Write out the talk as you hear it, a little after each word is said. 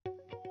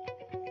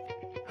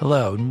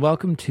Hello, and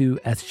welcome to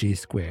SG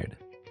Squared.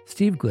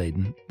 Steve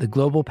Gladen, the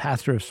global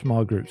pastor of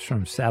small groups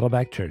from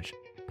Saddleback Church,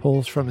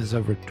 pulls from his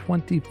over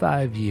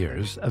 25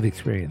 years of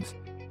experience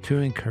to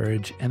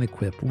encourage and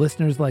equip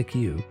listeners like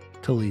you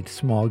to lead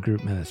small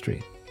group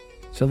ministry.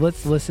 So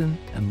let's listen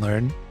and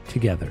learn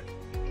together.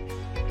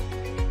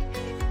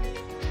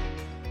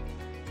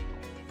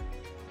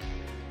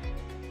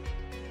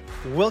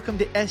 Welcome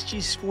to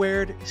SG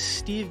Squared,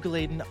 Steve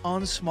Gladen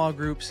on small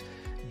groups.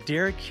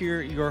 Derek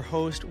here, your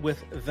host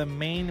with the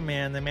main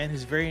man, the man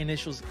whose very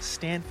initials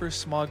stand for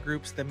small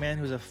groups, the man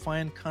who's a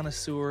fine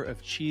connoisseur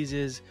of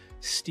cheeses,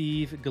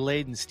 Steve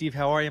Gladen. Steve,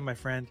 how are you, my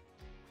friend?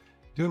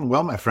 Doing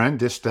well, my friend.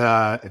 Just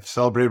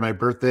celebrated my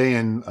birthday,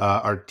 and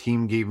our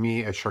team gave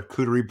me a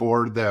charcuterie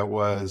board that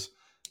was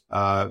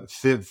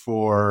fit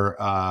for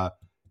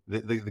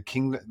the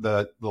king,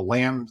 the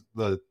lamb,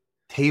 the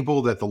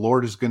table that the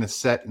Lord is going to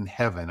set in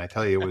heaven. I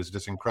tell you, it was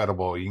just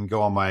incredible. You can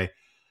go on my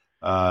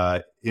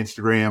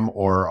Instagram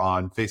or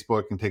on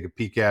Facebook and take a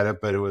peek at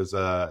it, but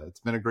it's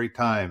been a great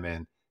time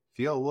and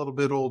feel a little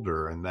bit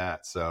older in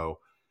that. So,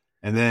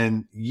 and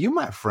then you,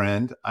 my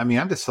friend, I mean,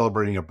 I'm just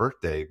celebrating a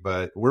birthday,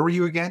 but where were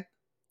you again?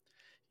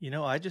 You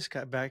know, I just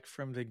got back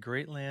from the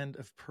great land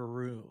of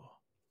Peru.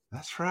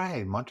 That's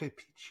right. Monte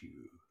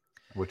Picchu,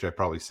 which I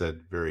probably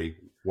said very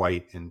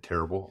white and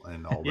terrible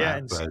and all Yeah, that.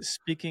 and But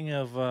speaking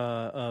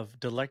of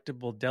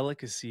delectable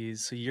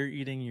delicacies, so you're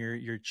eating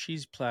your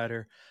cheese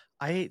platter.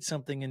 I ate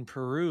something in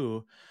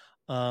Peru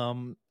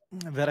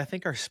that I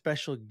think our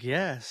special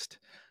guest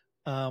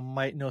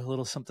might know a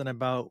little something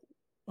about.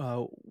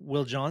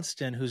 Will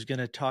Johnston, who's going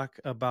to talk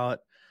about,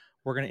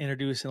 we're going to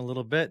introduce in a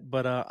little bit.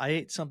 But I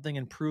ate something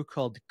in Peru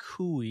called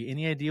cuy.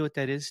 Any idea what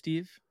that is,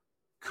 Steve?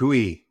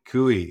 Cuy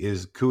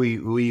is cuy,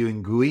 uy,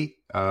 and gooey.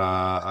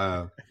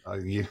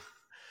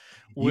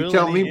 You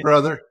tell me,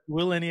 brother.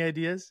 Will, any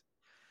ideas?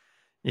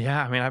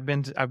 Yeah, I mean, I've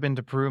been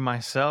to Peru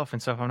myself,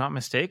 and so if I'm not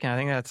mistaken, I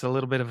think that's a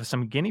little bit of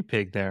some guinea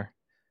pig there.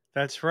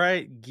 That's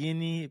right,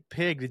 guinea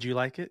pig. Did you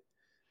like it?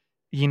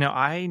 You know,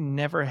 I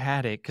never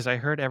had it because I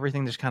heard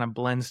everything just kind of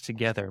blends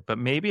together, but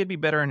maybe it'd be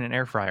better in an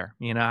air fryer.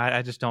 You know,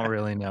 I just don't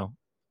really know.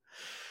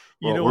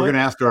 Well, we're going to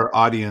ask our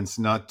audience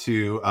not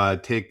to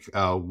take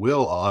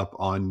Will up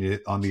on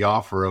the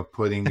offer of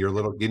putting your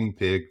little guinea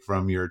pig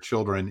from your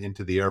children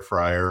into the air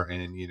fryer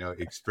and,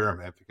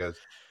 experiment, because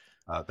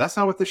that's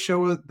not what the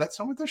show is. That's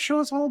not what the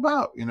show is all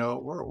about. You know,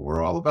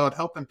 we're all about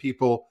helping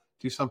people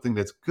do something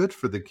that's good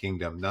for the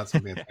kingdom, not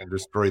something that's going to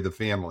destroy the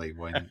family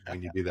when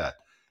you do that.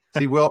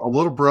 See, Will, a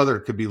little brother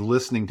could be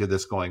listening to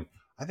this going,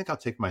 I think I'll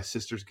take my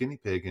sister's guinea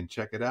pig and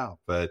check it out.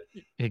 But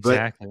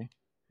exactly.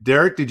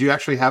 Derek, did you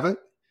actually have it?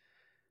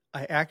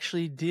 I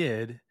actually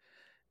did.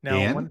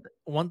 Now,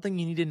 one thing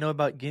you need to know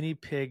about guinea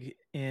pig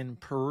in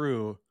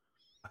Peru.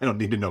 I don't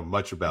need to know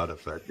much about it,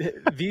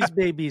 but these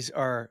babies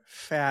are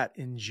fat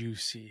and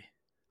juicy.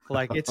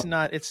 Like it's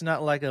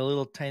not like a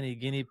little tiny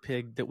guinea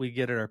pig that we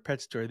get at our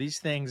pet store. These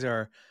things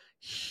are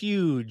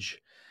huge.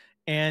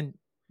 And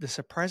the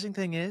surprising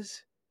thing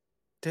is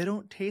they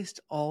don't taste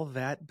all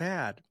that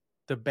bad.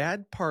 The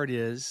bad part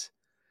is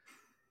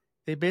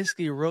they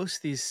basically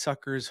roast these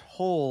suckers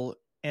whole,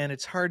 and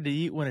it's hard to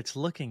eat when it's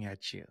looking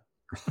at you.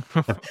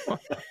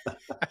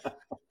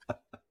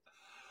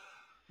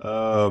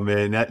 Oh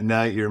man,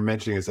 now you're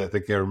mentioning this. I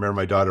think I remember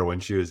my daughter when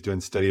she was doing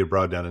study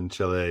abroad down in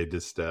Chile,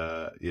 just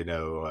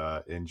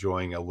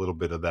enjoying a little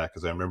bit of that,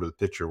 because I remember the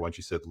picture when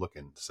she said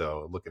looking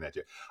at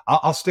you.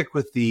 I'll stick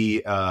with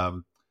the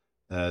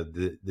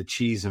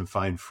cheese and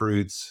fine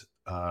fruits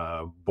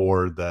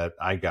board that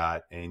I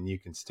got, and you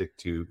can stick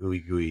to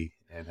ooey gooey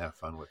and have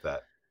fun with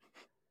that.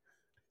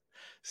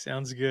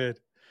 Sounds good.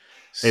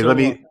 Hey,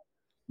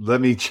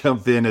 let me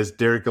jump in. As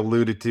Derek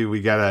alluded to,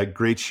 we got a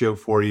great show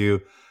for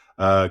you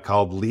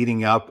called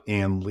Leading Up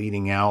and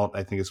Leading Out.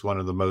 I think it's one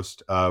of the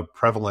most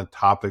prevalent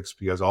topics,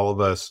 because all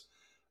of us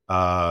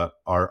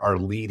are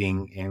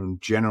leading, and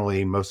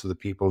generally most of the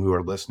people who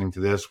are listening to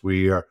this,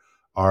 we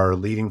are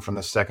leading from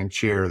the second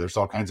chair. There's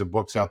all kinds of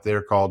books out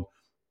there called,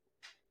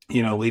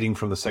 leading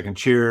from the second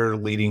chair,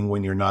 leading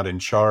when you're not in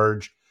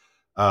charge.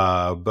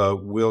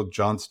 But Will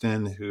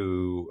Johnston,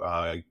 who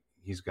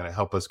he's going to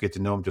help us get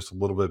to know him just a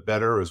little bit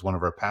better, is one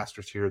of our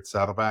pastors here at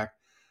Saddleback.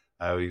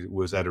 He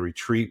was at a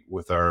retreat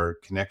with our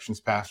connections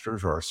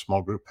pastors, or our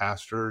small group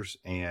pastors,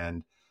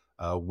 and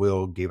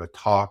Will gave a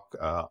talk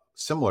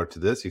similar to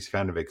this. He's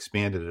kind of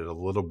expanded it a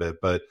little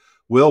bit. But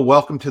Will,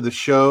 welcome to the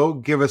show.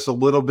 Give us a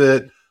little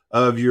bit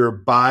of your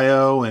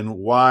bio and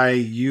why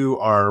you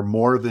are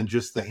more than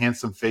just the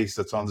handsome face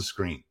that's on the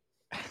screen.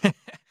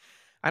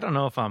 I don't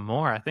know if I'm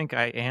more. I think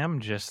I am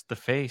just the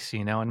face,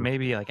 and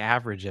maybe like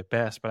average at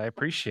best, but I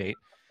appreciate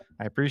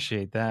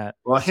that.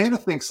 Well, Hannah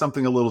thinks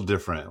something a little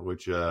different,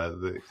 which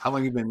how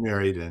long you've been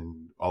married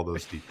and all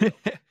those details.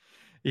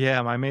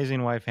 Yeah, my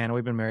amazing wife, Hannah,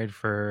 we've been married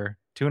for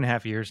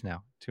 2.5 years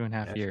now.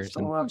 2.5 years. She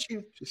still loves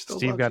you.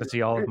 Steve got to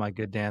see all of my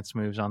good dance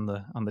moves on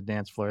the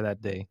dance floor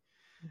that day.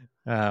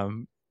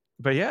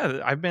 But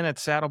yeah, I've been at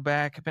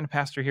Saddleback. I've been a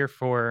pastor here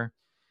for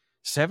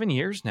 7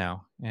 years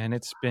now, and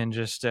it's been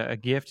just a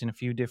gift in a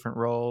few different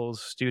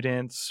roles,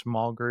 students,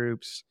 small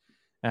groups.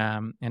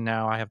 And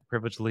now I have the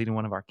privilege of leading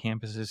one of our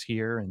campuses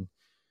here. And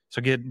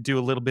so do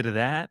a little bit of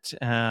that.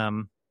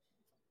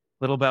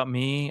 Little about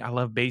me, I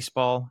love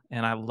baseball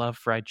and I love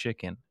fried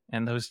chicken.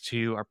 And those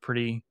two are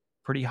pretty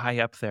high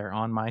up there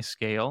on my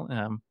scale.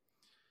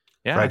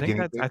 Yeah, Fried guinea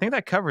I pig? think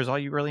that covers all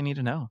you really need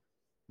to know.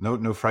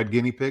 No fried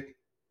guinea pig?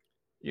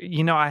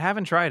 I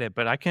haven't tried it,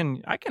 but I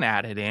can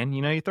add it in.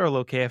 You throw a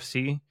little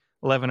KFC,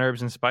 11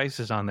 herbs and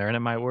spices on there, and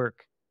it might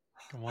work.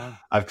 Come on.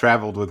 I've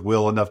traveled with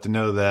Will enough to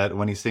know that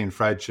when he's saying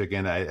fried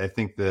chicken, I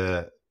think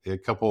a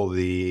couple of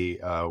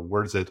the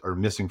words that are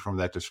missing from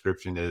that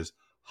description is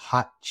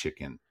hot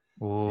chicken.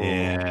 Ooh,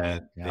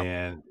 and yep.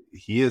 and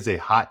he is a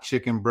hot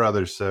chicken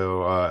brother.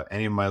 So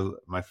any of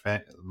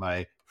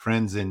my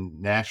friends in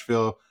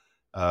Nashville,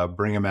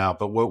 bring him out.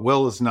 But what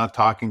Will is not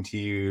talking to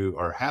you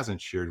or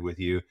hasn't shared with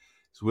you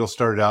is Will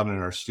started out in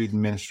our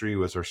student ministry,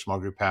 was our small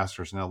group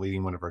pastor, is now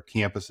leading one of our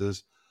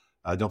campuses.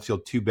 Don't feel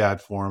too bad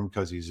for him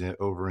because he's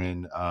over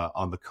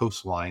on the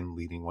coastline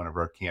leading one of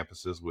our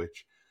campuses,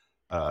 which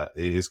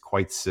is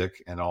quite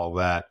sick and all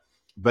that.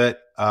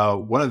 But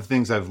one of the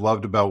things I've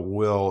loved about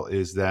Will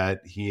is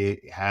that he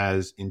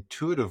has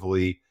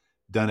intuitively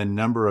done a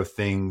number of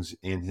things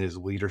in his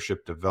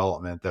leadership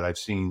development that I've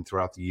seen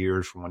throughout the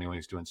years, from when he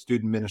was doing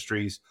student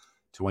ministries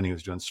to when he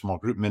was doing small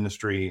group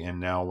ministry, and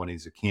now when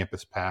he's a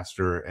campus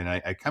pastor. And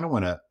I kind of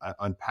want to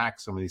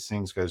unpack some of these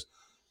things, because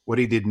what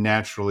he did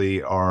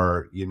naturally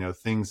are,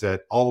 things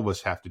that all of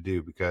us have to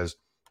do, because,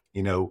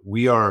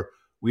 we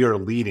are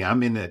leading.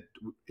 I'm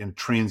in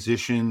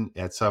transition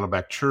at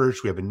Saddleback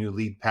Church. We have a new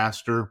lead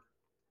pastor,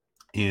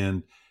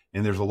 and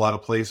there's a lot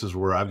of places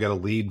where I've got to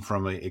lead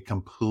from a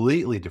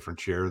completely different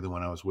chair than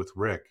when I was with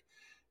Rick.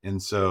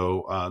 And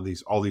so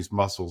all these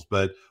muscles.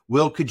 But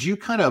Will, could you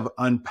kind of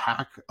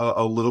unpack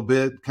a little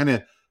bit, kind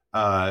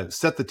of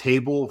set the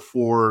table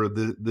for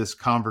this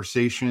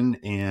conversation,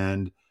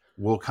 and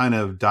we'll kind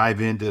of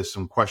dive into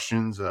some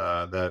questions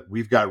that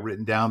we've got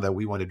written down that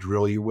we want to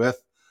drill you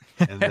with,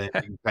 and then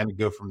you can kind of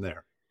go from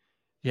there.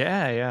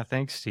 Yeah.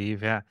 Thanks,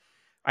 Steve. Yeah.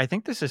 I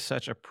think this is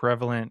such a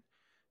prevalent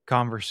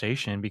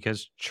conversation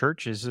because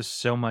church is just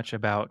so much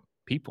about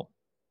people.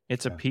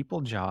 It's a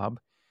people job.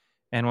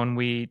 And when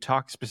we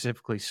talk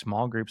specifically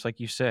small groups, like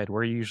you said,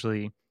 we're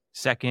usually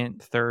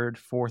second, third,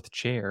 fourth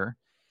chair.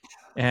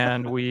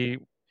 And we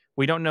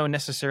don't know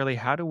necessarily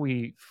how do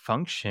we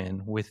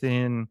function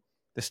within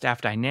the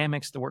staff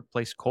dynamics, the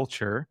workplace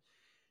culture.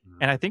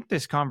 And I think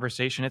this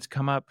conversation, it's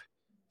come up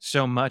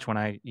so much when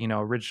I,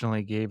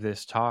 originally gave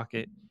this talk.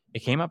 It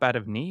came up out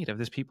of need of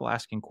this, people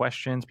asking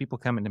questions, people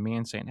coming to me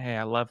and saying, hey,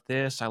 I love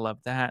this, I love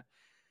that.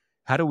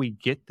 How do we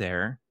get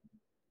there?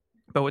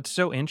 But what's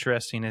so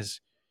interesting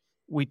is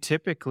we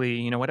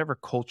typically, whatever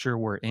culture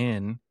we're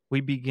in,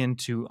 we begin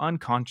to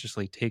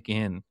unconsciously take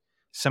in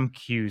some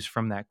cues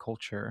from that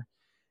culture.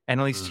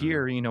 And at least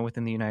here,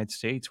 within the United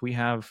States, we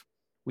have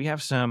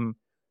some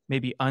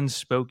maybe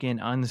unspoken,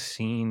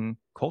 unseen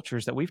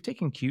cultures that we've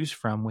taken cues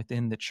from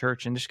within the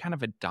church and just kind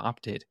of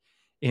adopted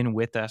in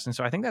with us. And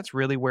so I think that's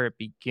really where it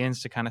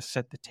begins to kind of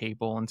set the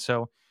table. And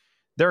so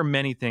there are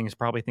many things,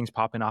 probably things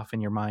popping off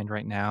in your mind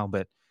right now,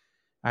 but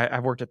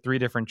I've worked at 3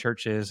 different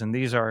churches, and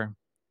these are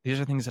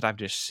things that I've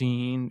just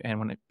seen. And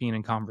when being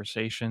in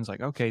conversations,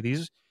 like, okay,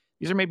 these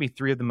are maybe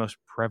 3 of the most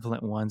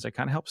prevalent ones that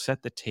kind of help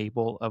set the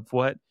table of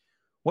what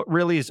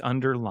really is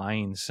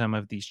underlying some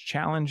of these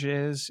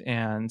challenges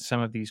and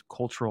some of these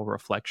cultural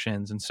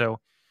reflections. And so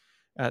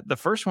the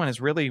first one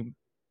is really,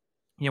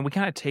 we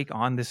kind of take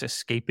on this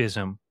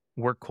escapism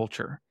work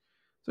culture.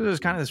 So there's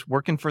kind of this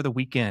working for the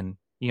weekend.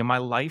 My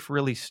life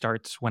really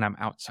starts when I'm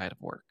outside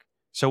of work.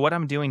 So what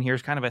I'm doing here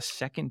is kind of a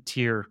second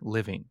tier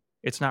living.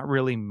 It's not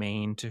really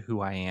main to who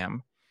I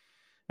am.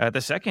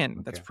 The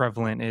second that's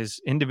prevalent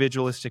is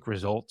individualistic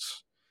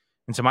results.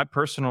 And so my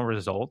personal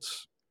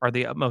results are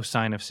the utmost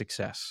sign of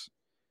success.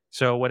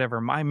 So whatever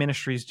my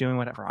ministry is doing,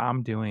 whatever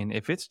I'm doing,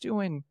 if it's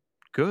doing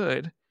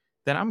good,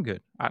 then I'm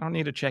good. I don't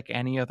need to check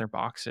any other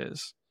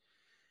boxes.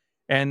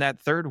 And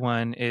that third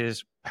one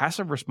is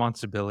passive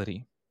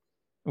responsibility,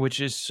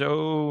 which is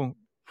so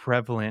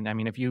prevalent. I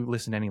mean, if you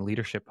listen to any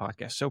leadership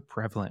podcast, so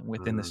prevalent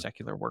within the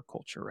secular work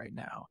culture right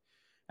now.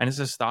 And it's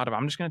this thought of,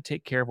 I'm just going to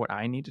take care of what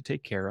I need to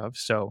take care of.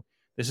 So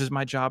this is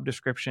my job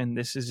description.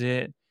 This is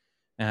it.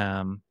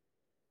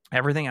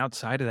 Everything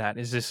outside of that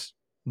is just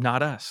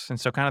not us. And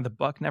so kind of the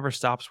buck never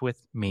stops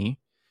with me.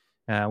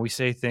 We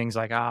say things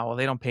like, well,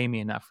 they don't pay me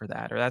enough for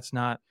that. Or that's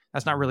not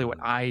really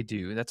what I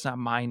do. That's not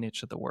my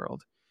niche of the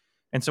world.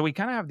 And so we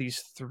kind of have these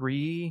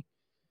three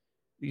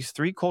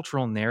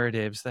cultural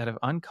narratives that have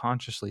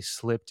unconsciously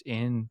slipped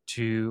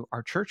into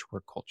our church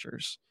work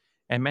cultures.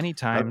 And many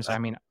times,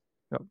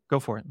 go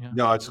for it. Yeah.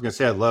 No, I was just going to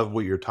say, I love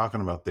what you're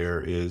talking about there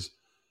is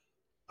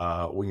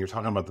when you're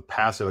talking about the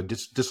passive,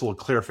 just a little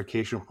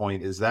clarification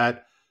point,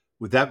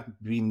 would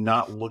that be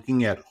not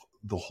looking at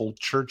the whole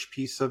church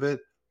piece of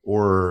it?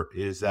 Or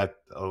is that,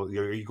 are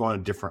you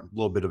going a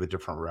little bit of a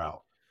different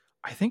route?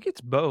 I think it's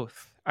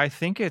both. I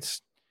think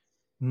it's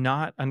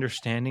not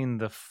understanding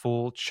the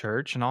full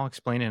church, and I'll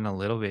explain in a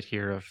little bit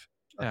here of,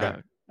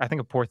 Okay. I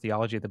think, a poor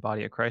theology of the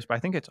body of Christ, but I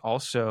think it's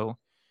also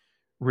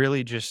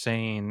really just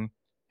saying,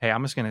 hey,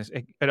 I'm just going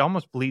to, it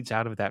almost bleeds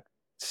out of that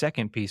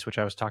second piece, which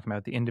I was talking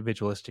about, the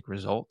individualistic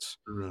results,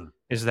 Mhm.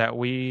 is that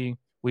we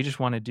just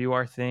want to do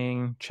our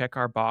thing, check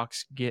our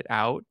box, get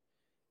out.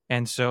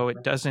 And so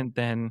it doesn't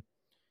then,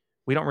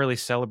 we don't really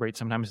celebrate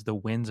sometimes the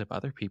wins of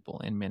other people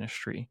in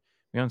ministry.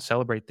 We don't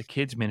celebrate the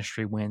kids'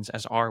 ministry wins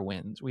as our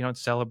wins. We don't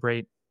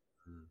celebrate,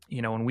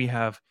 when we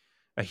have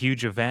a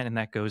huge event and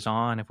that goes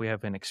on, if we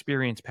have an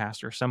experienced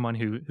pastor, someone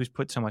who's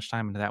put so much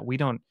time into that, we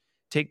don't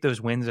take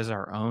those wins as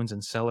our own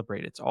and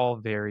celebrate. It's all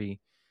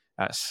very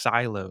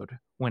siloed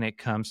when it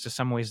comes to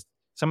some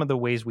of the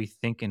ways we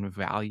think and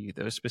value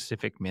those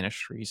specific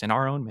ministries and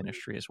our own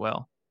ministry as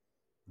well.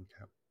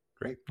 Okay.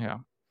 Great. Yeah.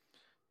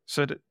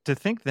 So to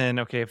think then,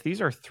 okay, if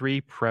these are three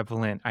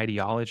prevalent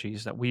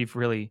ideologies that we've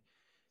really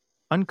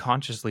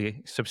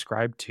unconsciously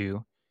subscribed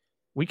to,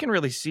 we can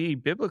really see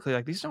biblically,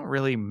 like, these don't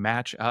really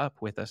match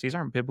up with us. These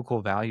aren't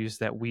biblical values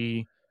that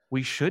we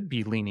should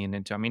be leaning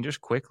into. I mean, just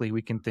quickly,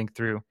 we can think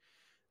through,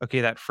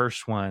 okay, that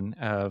first one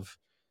of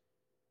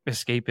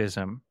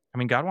escapism. I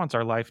mean, God wants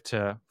our life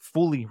to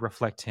fully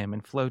reflect him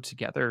and flow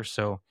together.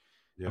 So,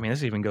 Yeah. I mean,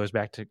 this even goes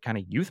back to kind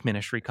of youth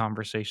ministry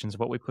conversations of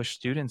what we push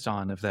students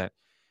on, of that,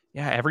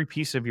 yeah, every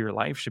piece of your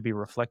life should be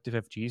reflective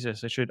of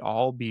Jesus. It should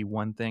all be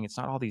one thing. It's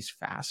not all these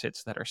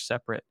facets that are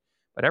separate,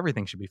 but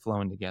everything should be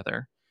flowing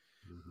together.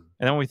 Mhm.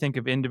 And then when we think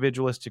of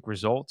individualistic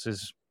results,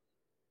 is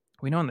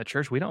we know in the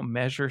church, we don't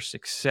measure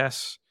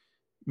success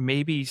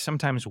maybe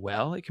sometimes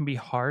well. It can be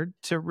hard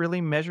to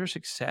really measure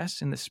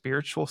success in the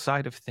spiritual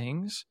side of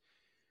things.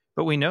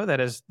 But we know that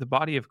as the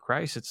body of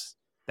Christ,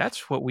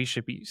 that's what we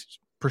should be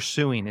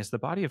pursuing, is the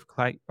body of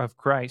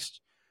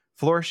Christ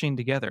flourishing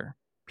together,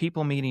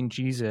 people meeting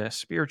Jesus,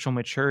 spiritual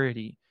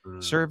maturity,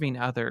 Mhm. serving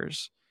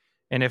others.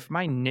 And if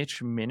my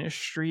niche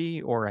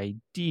ministry or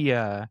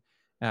idea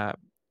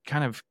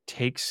kind of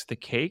takes the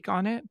cake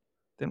on it,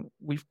 then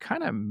we've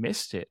kind of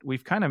missed it.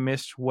 We've kind of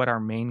missed what our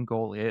main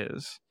goal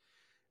is.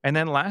 And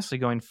then lastly,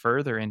 going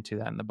further into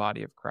that in the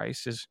body of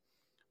Christ, is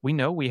we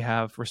know we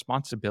have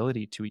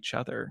responsibility to each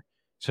other.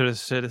 So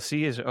to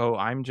see is, oh,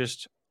 I'm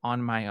just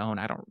on my own.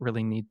 I don't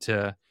really need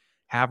to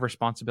have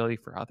responsibility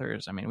for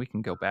others. I mean, we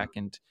can go back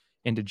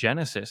into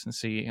Genesis and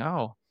see,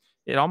 oh,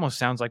 it almost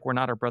sounds like we're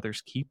not our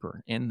brother's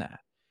keeper in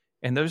that.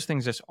 And those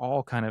things just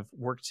all kind of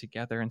work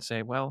together and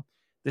say, well,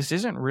 this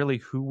isn't really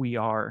who we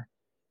are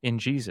in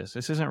Jesus.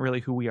 This isn't really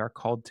who we are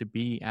called to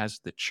be as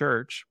the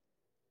church.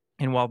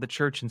 And while the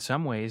church in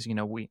some ways,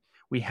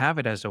 we have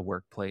it as a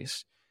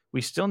workplace,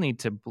 we still need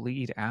to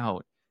bleed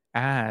out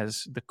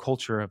as the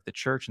culture of the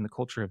church and the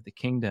culture of the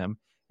kingdom,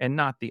 and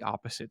not the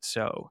opposite.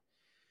 So,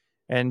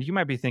 and you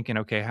might be thinking,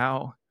 okay,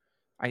 how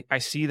I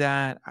see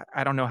that.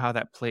 I don't know how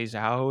that plays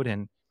out.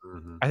 And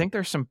Mhm. I think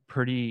there's some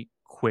pretty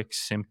quick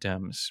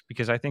symptoms,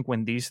 because I think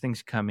when these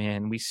things come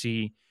in, we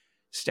see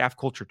staff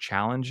culture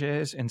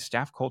challenges and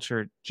staff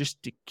culture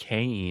just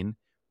decaying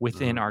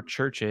within Mhm. our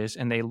churches,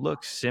 and they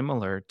look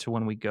similar to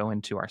when we go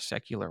into our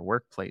secular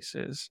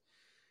workplaces.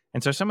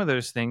 And so some of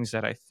those things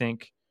that I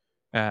think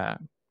uh,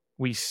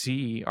 we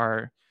see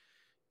are,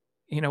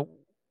 you know,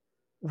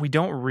 we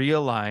don't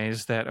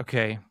realize that,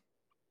 okay,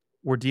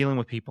 we're dealing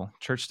with people.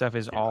 Church stuff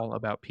is Yeah, all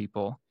about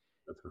people,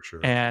 that's for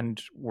sure.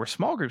 and we're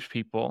small groups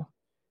people,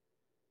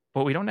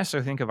 but we don't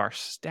necessarily think of our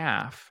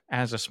staff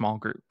as a small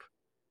group.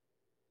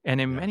 And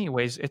in Yeah. many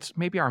ways, it's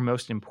maybe our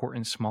most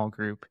important small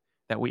group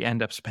that we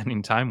end up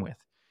spending time with.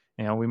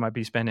 We might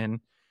be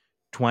spending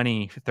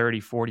 20, 30,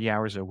 40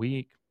 hours a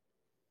week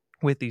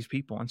with these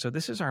people. And so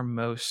this is our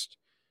most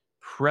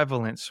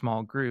prevalent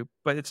small group,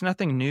 but it's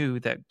nothing new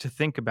that to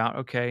think about,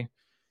 okay,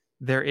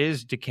 there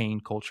is decaying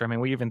culture. I mean,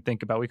 we can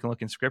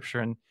look in scripture,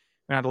 and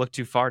we don't have to look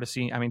too far to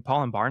see. I mean,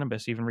 Paul and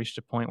Barnabas even reached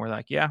a point where,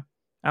 like, yeah,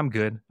 I'm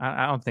good.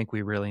 I don't think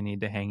we really need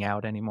to hang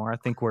out anymore. I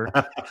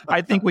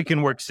think we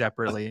can work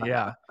separately.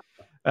 Yeah.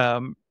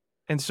 Um,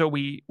 and so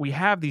we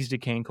have these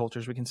decaying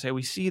cultures. We can say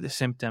we see the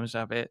symptoms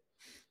of it,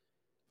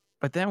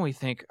 but then we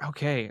think,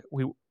 okay,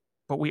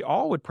 but we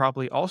all would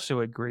probably also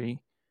agree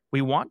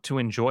we want to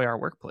enjoy our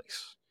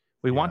workplace.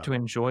 We want Yeah. to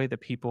enjoy the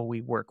people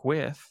we work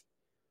with,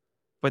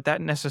 but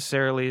that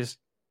necessarily is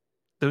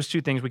those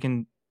two things. We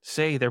can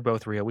say they're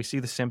both real. We see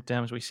the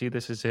symptoms. We see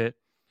this is it,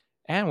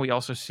 and we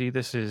also see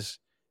this is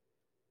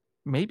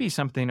maybe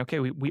something. Okay,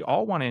 we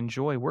all want to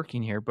enjoy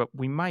working here, but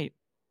we might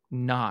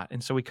not,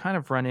 and so we kind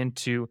of run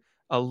into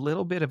a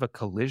little bit of a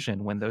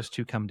collision when those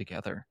two come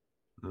together.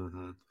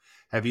 Mhm.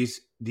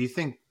 Do you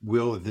think,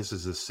 Will, that this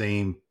is the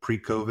same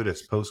pre-COVID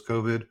as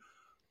post-COVID,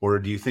 or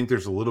do you think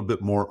there's a little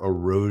bit more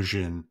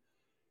erosion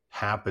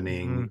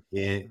happening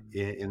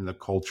in the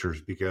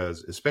cultures?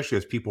 Because especially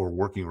as people are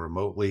working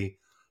remotely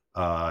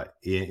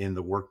in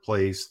the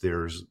workplace,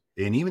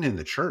 and even in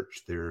the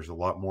church, there's a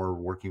lot more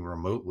working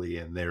remotely,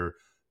 and there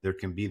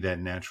can be that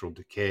natural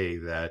decay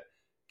that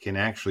can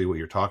actually, what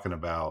you're talking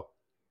about,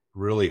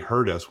 really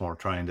hurt us when we're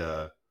trying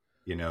to,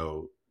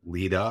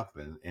 lead up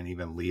and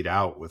even lead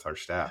out with our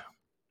staff.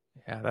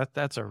 Yeah,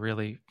 that's a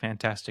really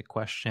fantastic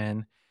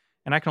question.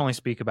 And I can only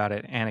speak about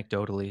it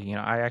anecdotally.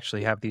 I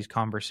actually have these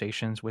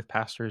conversations with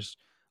pastors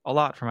a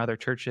lot from other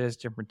churches,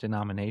 different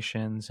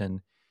denominations,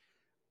 and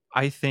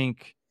I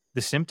think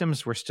the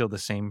symptoms were still the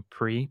same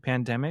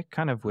pre-pandemic,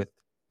 kind of with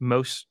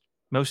most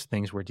most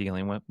things we're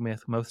dealing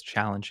with most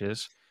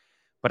challenges.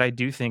 But I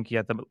do think,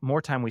 yeah, the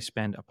more time we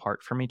spend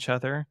apart from each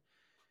other,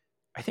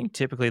 I think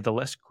typically the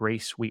less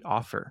grace we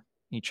offer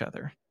each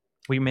other.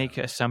 We Yeah. make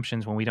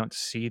assumptions when we don't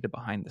see the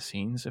behind the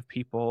scenes of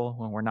people,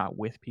 when we're not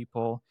with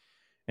people.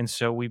 And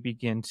so we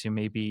begin to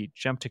maybe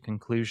jump to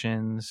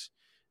conclusions,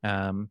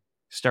 um,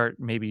 start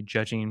maybe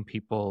judging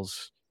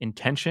people's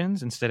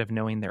intentions instead of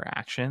knowing their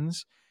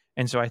actions.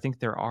 And so I think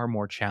there are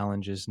more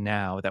challenges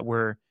now that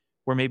we're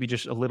maybe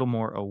just a little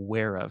more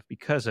aware of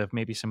because of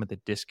maybe some of the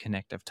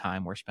disconnect of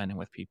time we're spending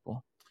with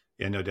people.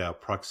 Yeah, no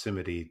doubt.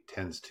 Proximity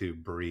tends to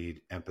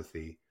breed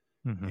empathy.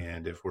 Hmm.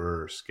 And if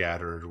we're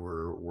scattered,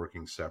 we're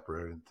working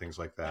separate and things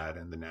like that.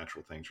 And the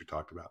natural things you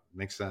talked about.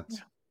 Makes sense.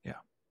 Yeah. Yeah.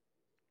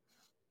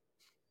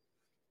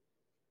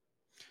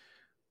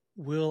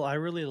 Will, I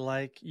really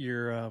like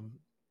your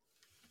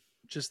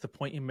just the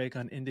point you make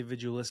on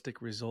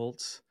individualistic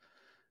results,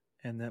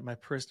 and that my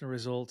personal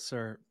results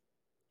are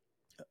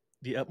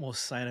the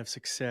utmost sign of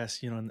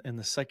success, in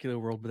the secular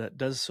world, but that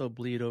does so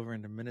bleed over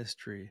into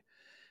ministry.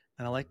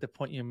 And I like the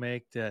point you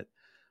make that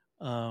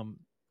um,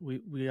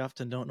 we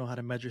often don't know how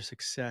to measure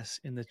success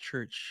in the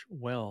church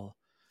well,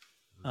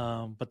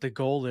 but the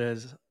goal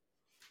is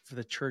for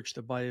the church,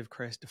 the body of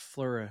Christ, to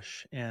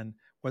flourish, and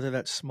whether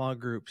that's small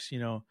groups,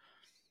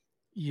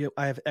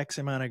 I have X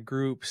amount of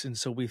groups, and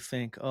so we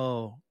think,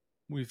 oh,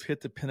 we've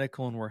hit the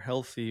pinnacle and we're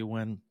healthy,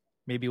 when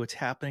maybe what's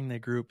happening in the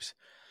groups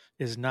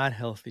is not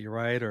healthy,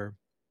 right? Or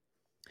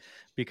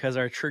because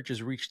our church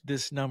has reached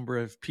this number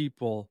of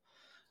people,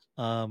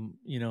 um,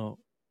 you know,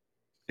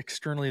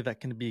 externally that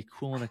can be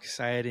cool and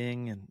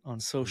exciting and on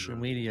social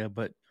Mhm. media,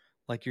 but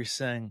like you're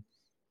saying,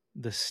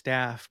 the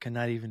staff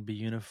cannot even be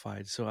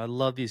unified. So I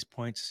love these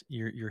points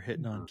you're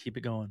hitting on. Mhm. Keep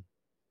it going.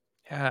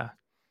 Yeah.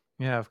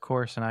 Yeah, of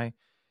course. And I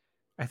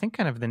think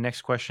kind of the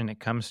next question it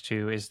comes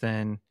to is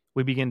then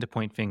we begin to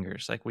point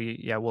fingers. Like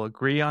we'll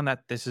agree on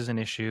that this is an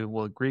issue.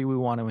 We'll agree we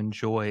want to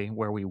enjoy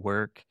where we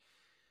work.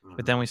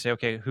 But then we Mhm. say,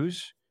 okay,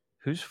 whose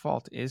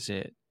fault is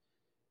it?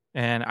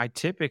 And I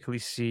typically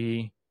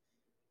see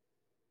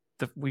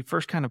we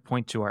first kind of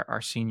point to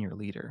our senior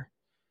leader,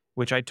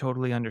 which I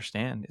totally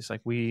understand. It's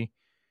like we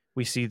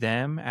see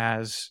them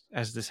as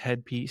this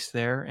headpiece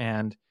there,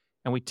 and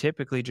we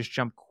typically just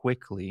jump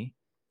quickly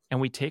and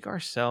we take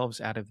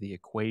ourselves out of the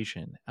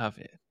equation of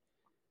it.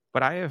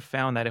 But I have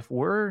found that if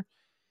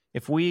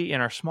we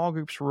in our small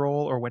groups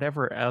role or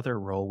whatever other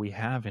role we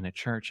have in a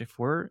church, if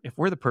we're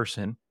the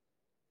person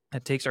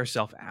that takes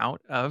ourselves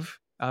out of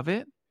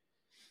it,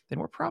 then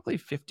we're probably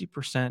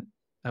 50%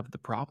 of the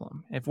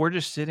problem. If we're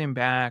just sitting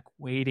back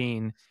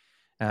waiting,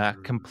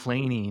 Mhm.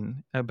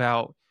 complaining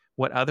about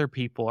what other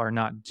people are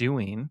not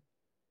doing,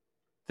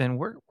 then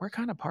we're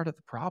kind of part of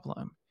the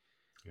problem.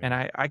 And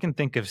Yeah. I can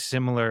think of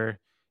similar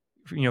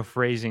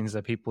phrasings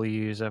that people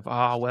use of,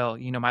 oh well,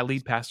 my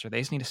lead pastor,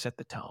 they just need to set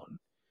the tone.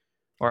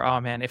 Or, Yeah.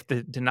 oh man, if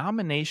the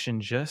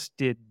denomination just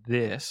did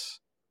this,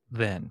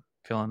 then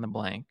fill in the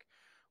blank.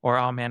 Or,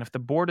 oh man, if the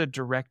board of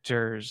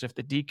directors, if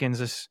the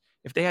deacons,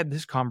 if they had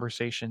this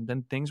conversation,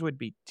 then things would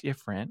be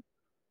different.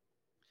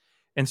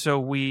 And so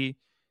we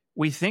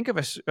think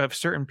of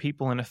certain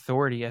people in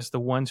authority as the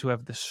ones who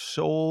have the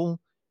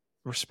sole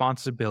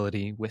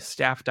responsibility with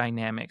staff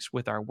dynamics,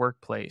 with our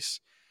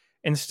workplace,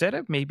 instead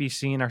of maybe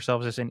seeing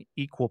ourselves as an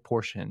equal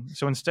portion.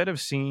 So instead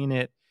of seeing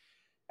it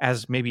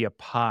as maybe a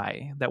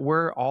pie, that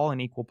we're all an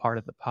equal part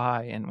of the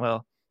pie. And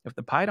well, if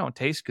the pie don't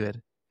taste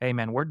good, hey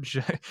man,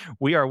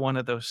 we are one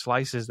of those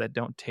slices that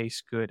don't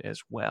taste good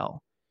as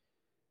well.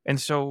 And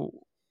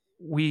so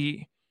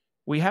we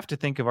we have to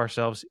think of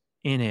ourselves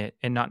in it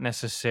and not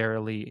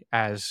necessarily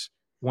as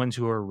ones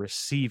who are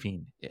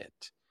receiving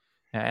it.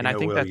 And I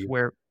think Will, that's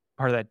where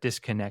part of that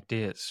disconnect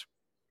is.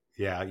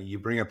 yeah, you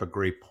bring up a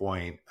great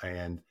point,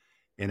 and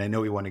I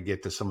know we want to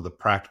get to some of the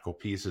practical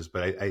pieces,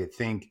 but I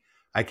think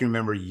I can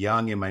remember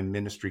young in my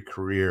ministry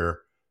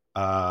career,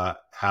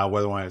 how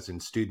whether I was in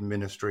student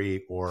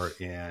ministry or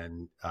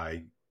in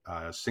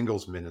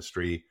singles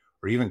ministry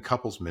or even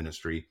couples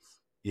ministry,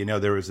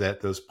 there was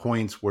those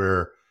points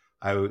where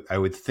I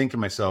would think to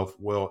myself,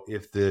 well,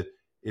 if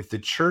the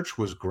church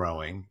was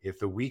growing, if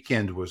the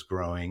weekend was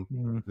growing,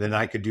 Mm. then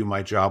I could do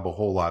my job a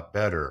whole lot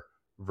better.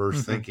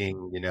 Versus Mhm.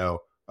 thinking,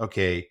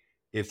 okay,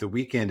 if the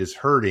weekend is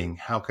hurting,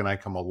 how can I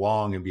come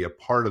along and be a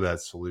part of that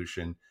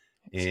solution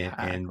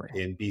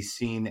Exactly. and be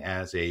seen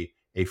as a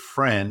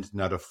friend,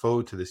 not a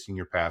foe to the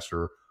senior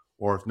pastor,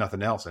 or if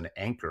nothing else, an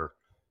anchor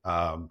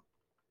um,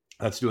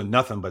 that's doing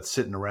nothing but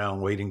sitting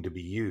around waiting to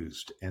be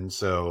used. And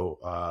so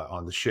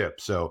on the ship.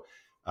 So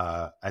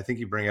I think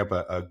you bring up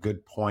a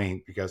good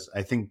point, because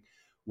I think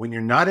when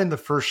you're not in the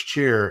first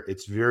chair,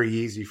 it's very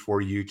easy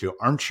for you to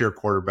armchair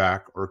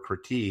quarterback or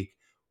critique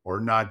or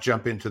not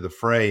jump into the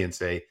fray and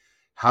say,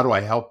 how do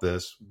I help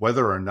this,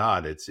 whether or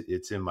not it's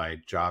in my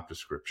job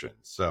description?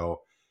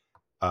 So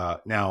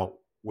Now,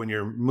 when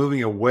you're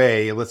moving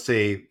away, let's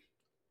say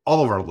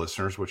all of our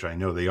listeners, which I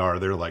know they are,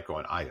 they're like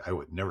going, I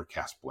would never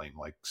cast blame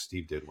like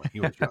Steve did when he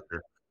was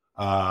younger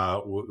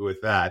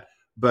with that.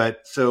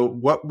 But so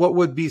what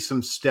would be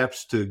some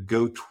steps to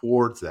go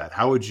towards that?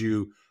 How would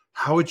you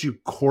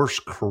course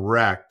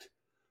correct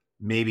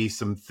maybe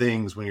some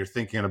things when you're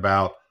thinking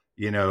about,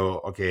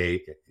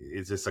 okay,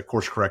 is this a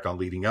course correct on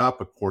leading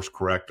up, a course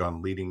correct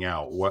on leading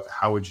out?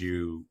 How would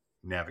you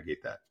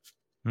navigate that?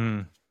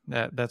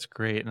 That's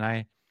great. And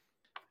I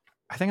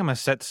think I'm going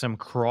to set some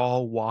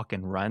crawl, walk,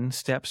 and run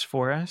steps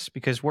for us,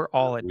 because we're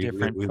all at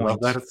different we points. love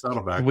that at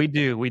Saddleback. We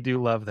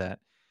do love that.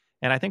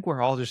 And I think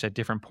we're all just at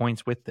different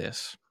points with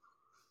this.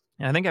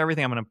 And I think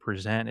everything I'm going to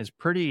present is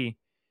pretty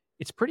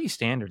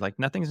standard. Like,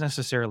 nothing's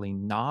necessarily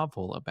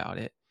novel about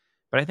it,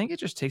 but I think it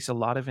just takes a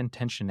lot of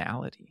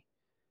intentionality.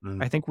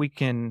 I think we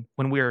can,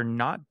 when we are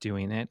not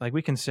doing it, like,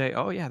 we can say,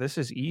 oh yeah, this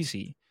is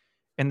easy.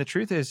 And the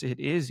truth is, it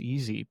is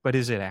easy, but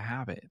is it a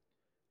habit?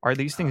 Are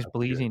these things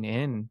bleeding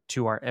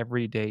into our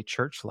everyday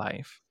church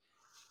life?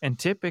 And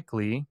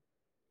typically,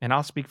 and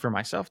I'll speak for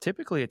myself,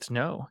 typically it's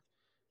no.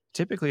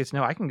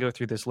 I can go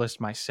through this list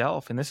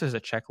myself, and this is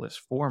a checklist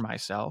for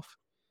myself.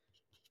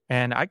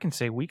 And I can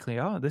say weekly,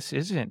 oh, this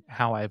isn't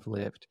how I've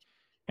lived.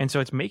 And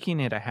so it's making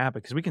it a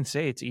habit, because we can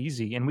say it's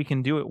easy and we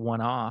can do it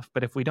one-off,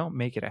 but if we don't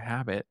make it a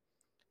habit,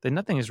 then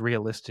nothing is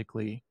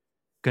realistically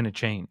going to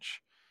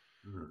change.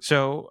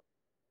 So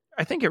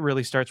I think it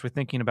really starts with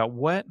thinking about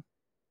what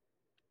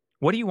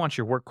do you want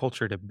your work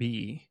culture to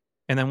be?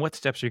 And then what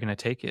steps are you going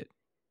to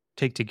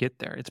take to get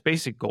there? It's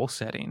basic goal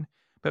setting.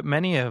 But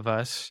many of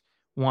us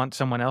want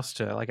someone else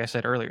to, like I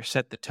said earlier,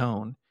 set the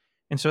tone.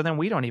 And so then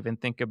we don't even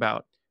think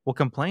about, we'll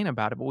complain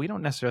about it, but we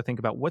don't necessarily think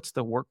about what's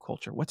the work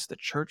culture, what's the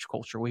church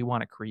culture we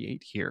want to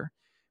create here.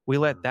 We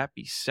let that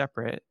be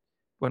separate,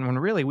 when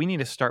really we need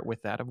to start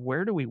with that of,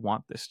 where do we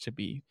want this to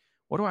be?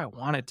 What do I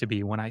want it to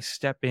be when I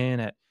step in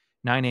at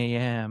 9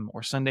 a.m.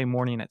 or Sunday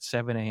morning at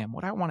 7 a.m.?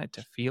 What do I want it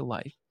to feel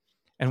like?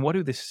 And what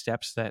are the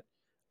steps that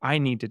I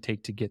need to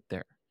take to get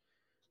there?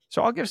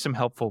 So I'll give some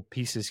helpful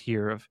pieces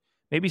here of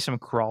maybe some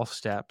crawl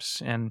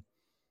steps. And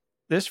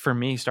this for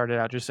me started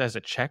out just as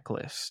a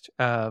checklist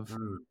of,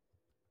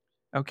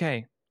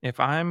 okay, if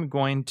I'm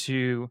going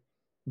to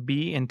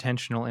be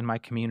intentional in my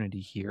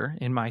community here,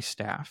 in my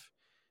staff,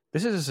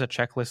 this is a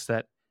checklist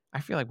that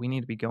I feel like we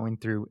need to be going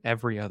through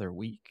every other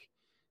week,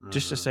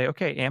 just to say,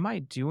 okay, am I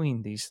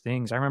doing these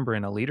things? I remember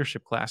in a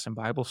leadership class in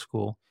Bible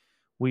school,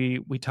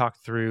 we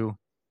talked through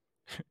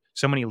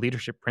so many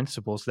leadership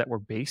principles that were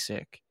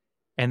basic.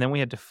 And then we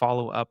had to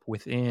follow up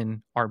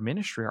within our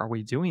ministry. Are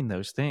we doing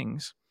those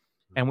things?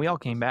 And we all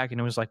came back and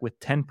it was like, with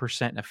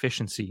 10%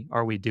 efficiency,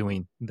 are we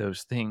doing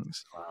those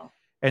things? Wow.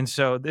 And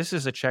so this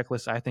is a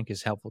checklist I think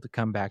is helpful to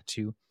come back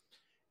to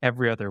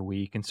every other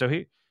week. And so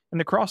in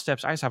the crawl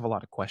steps, I just have a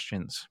lot of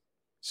questions.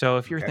 So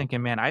if you're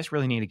thinking, man, I just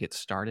really need to get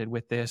started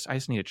with this, I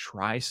just need to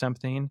try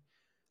something,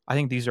 I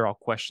think these are all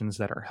questions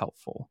that are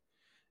helpful.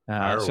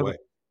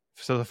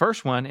 So the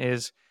first one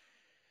is,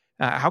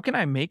 how can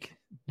I make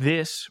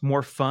this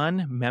more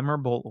fun,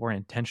 memorable, or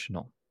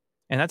intentional?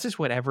 And that's just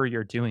whatever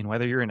you're doing,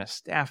 whether you're in a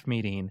staff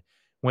meeting,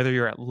 whether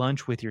you're at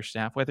lunch with your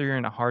staff, whether you're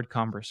in a hard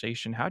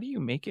conversation. How do you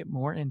make it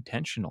more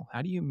intentional?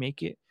 How do you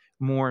make it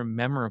more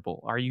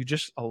memorable? Are you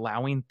just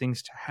allowing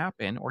things to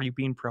happen, or are you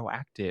being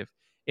proactive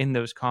in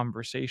those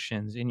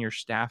conversations, in your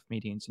staff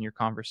meetings, in your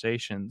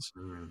conversations?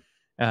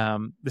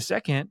 The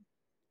second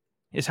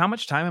is, how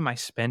much time am I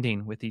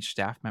spending with each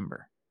staff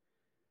member?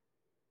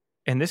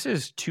 And this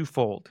is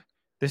twofold.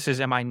 This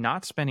is, am I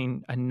not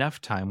spending enough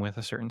time with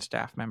a certain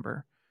staff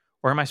member,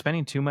 or am I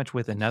spending too much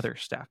with another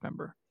staff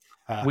member?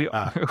 We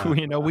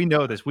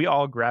know this. We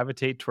all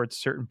gravitate towards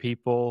certain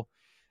people.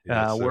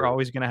 We're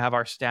always going to have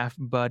our staff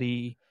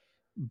buddy,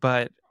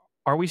 but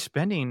are we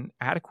spending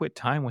adequate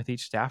time with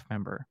each staff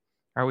member?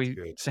 Are we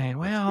saying,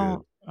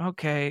 well,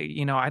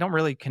 okay, I don't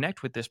really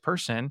connect with this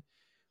person.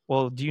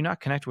 Well, do you not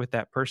connect with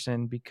that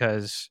person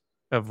because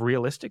of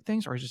realistic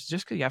things, or just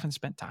because you haven't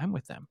spent time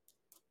with them?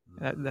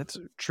 That's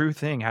a true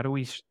thing. How do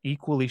we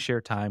equally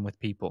share time with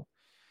people?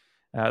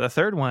 The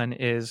third one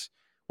is,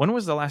 when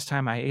was the last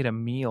time I ate a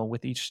meal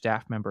with each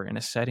staff member in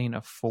a setting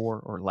of 4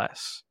 or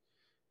less?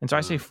 And so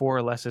I say 4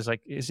 or less is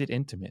like, is it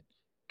intimate?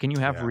 Can you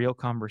have real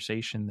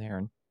conversation there?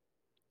 And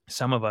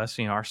some of us,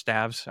 our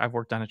staffs, I've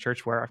worked on a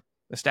church where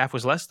the staff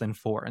was less than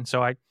 4. And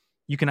so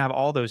you can have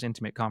all those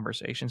intimate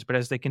conversations, but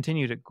as they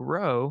continue to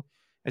grow,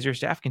 as your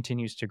staff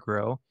continues to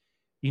grow,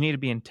 you need to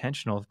be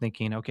intentional of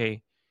thinking,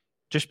 okay,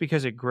 just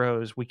because it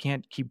grows, we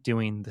can't keep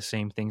doing the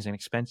same things and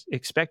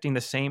expecting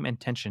the same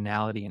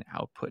intentionality and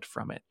output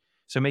from it.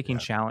 So making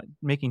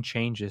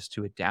changes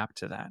to adapt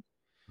to that.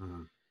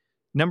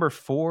 Number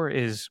 4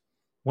 is,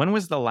 when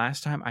was the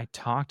last time I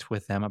talked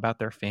with them about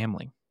their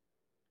family?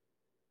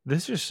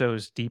 This just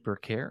shows deeper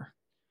care.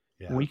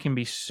 We can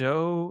be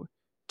so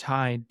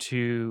tied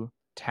to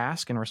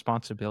tasks and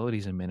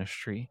responsibilities in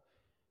ministry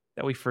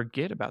that we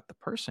forget about the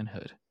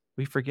personhood.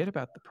 We forget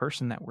about the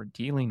person that we're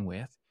dealing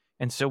with.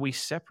 And so we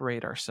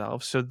separate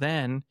ourselves. So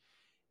then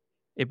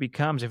it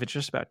becomes, if it's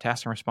just about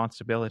tasks and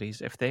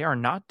responsibilities, if they are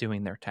not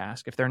doing their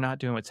task, if they're not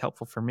doing what's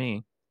helpful for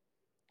me,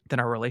 then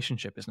our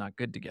relationship is not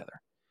good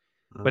together.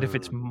 But if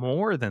it's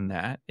more than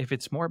that, if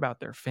it's more about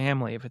their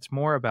family, if it's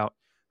more about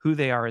who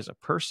they are as a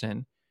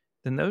person,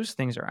 then those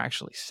things are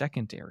actually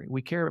secondary.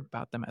 We care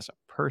about them as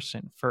a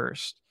person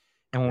first.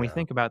 And when we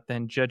think about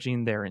then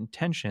judging their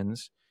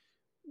intentions,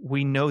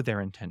 we know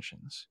their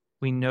intentions.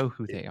 We know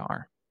who they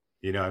are.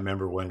 You know, I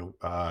remember when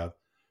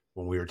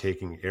we were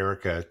taking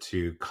Erica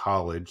to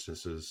college,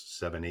 this is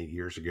 7-8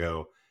 years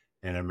ago.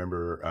 And I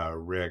remember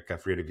Rick, I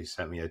forget if he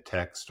sent me a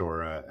text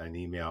or an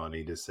email, and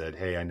he just said,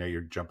 "Hey, I know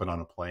you're jumping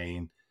on a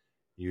plane.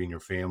 You and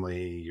your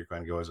family, you're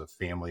going to go as a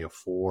family of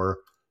 4,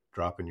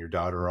 dropping your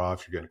daughter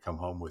off. You're going to come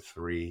home with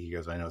 3. He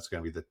goes, I know it's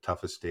going to be the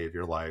toughest day of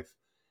your life.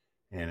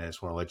 And I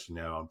just want to let you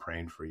know I'm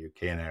praying for you.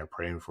 Kay and I are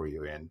praying for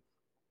you."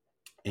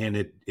 And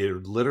it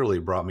literally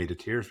brought me to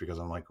tears, because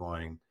I'm like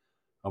going,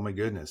 oh my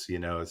goodness, you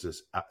know, it's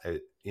just,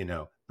 you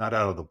know, not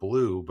out of the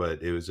blue,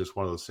 but it was just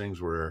one of those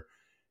things where,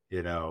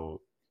 you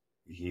know,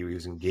 he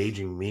was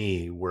engaging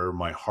me where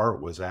my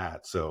heart was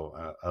at.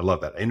 So I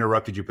love that. I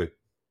interrupted you, but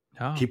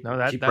keep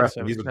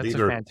pressing. These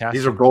are fantastic.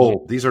 These are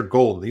gold. These are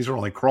gold. These are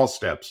only crawl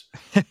steps.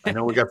 I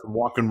know we got some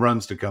walk and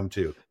runs to come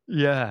too.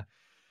 Yeah.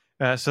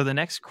 So the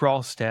next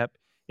crawl step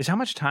is, how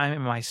much time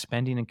am I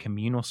spending in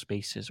communal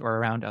spaces or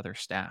around other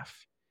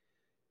staff?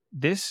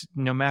 This,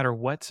 no matter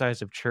what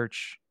size of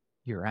church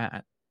you're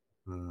at,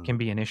 can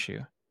be an issue.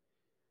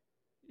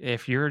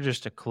 If you're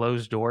just a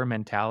closed door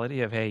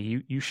mentality of, hey,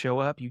 you show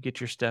up, you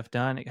get your stuff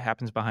done, it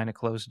happens behind a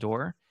closed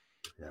door,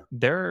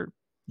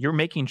 you're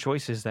making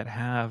choices that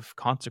have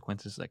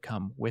consequences that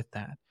come with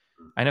that.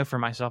 I know for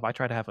myself, I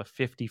try to have a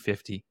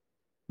 50-50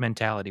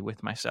 mentality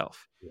with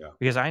myself,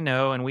 because I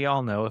know, and we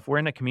all know, if we're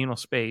in a communal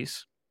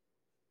space,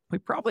 we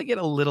probably get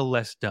a little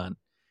less done.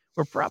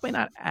 We're probably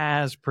not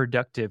as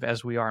productive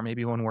as we are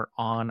maybe when we're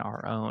on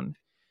our own.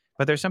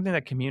 But there's something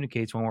that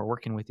communicates when we're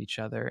working with each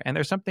other. And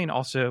there's something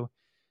also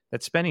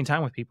that spending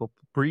time with people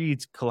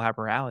breeds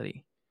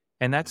collaborality.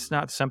 And that's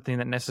not something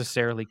that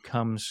necessarily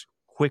comes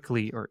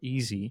quickly or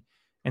easy.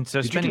 And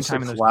so spending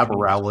time in those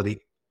collaborality.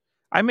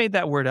 I made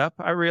that word up.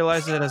 I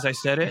realized it as I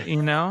said it,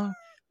 you know.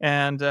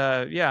 And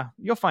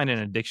you'll find it in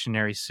a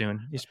dictionary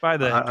soon. Just buy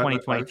the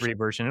 2023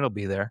 version. It'll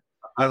be there.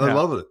 I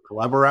love it.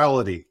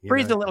 Collaborality.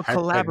 Breeds a little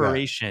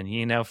collaboration,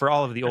 you know, for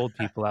all of the old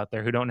people out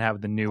there who don't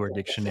have the newer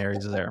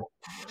dictionaries there.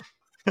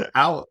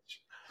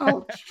 Ouch.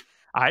 Ouch.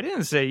 I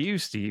didn't say you,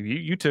 Steve.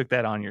 You took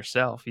that on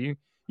yourself. You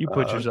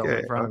put yourself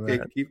in front of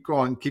that. Keep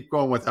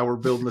going with how we're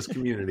building this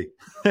community.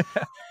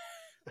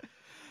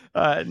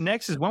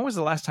 Next is, when was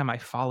the last time I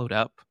followed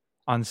up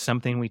on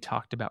something we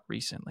talked about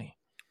recently?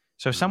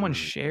 So if someone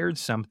shared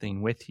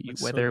something with you,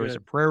 whether it was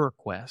a prayer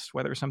request,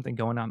 whether it was something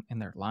going on in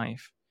their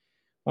life,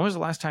 when was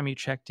the last time you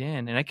checked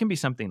in? And it can be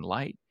something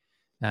light.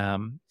 I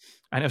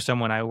know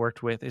someone I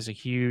worked with is a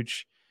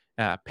huge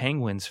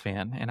Penguins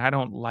fan, and I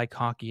don't like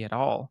hockey at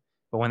all.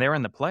 But when they were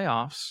in the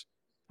playoffs,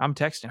 I'm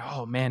texting,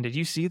 "Oh man, did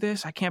you see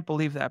this? I can't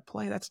believe that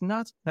play. That's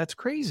nuts. That's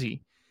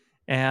crazy."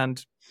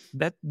 And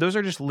those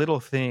are just little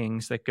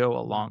things that go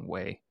a long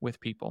way with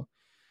people.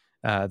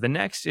 The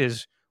next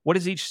is, what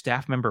does each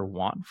staff member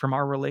want from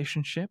our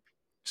relationship?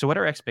 So what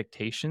are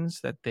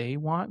expectations that they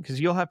want? Because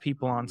you'll have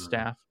people on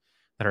staff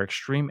that are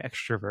extreme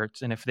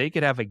extroverts, and if they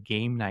could have a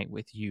game night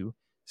with you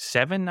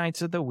 7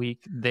 nights of the week,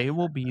 they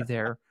will be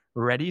there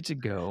ready to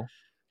go.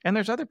 And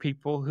there's other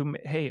people who,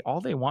 hey, all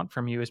they want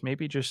from you is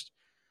maybe just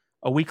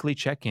a weekly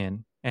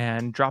check-in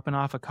and dropping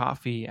off a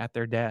coffee at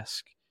their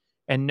desk.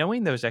 And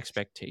knowing those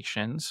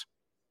expectations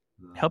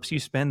helps you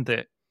spend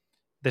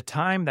the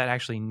time that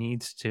actually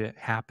needs to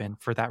happen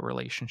for that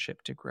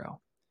relationship to grow.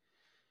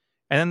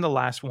 And then the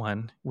last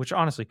one, which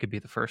honestly could be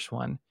the first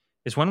one,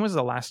 is, when was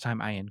the last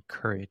time I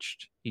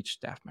encouraged each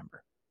staff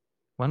member?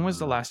 When was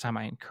the last time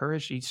I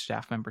encouraged each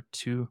staff member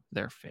to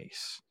their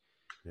face?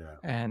 Yeah.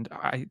 And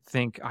I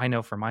think, I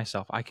know for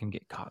myself, I can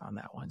get caught on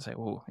that one and say,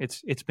 "Oh,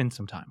 it's been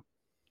some time.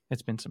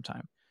 It's been some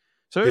time."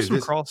 So there's some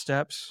crawl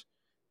steps,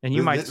 and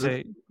you might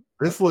say,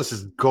 this list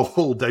is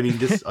gold. I mean,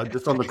 just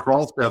on the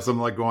crawl steps, I'm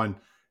like going,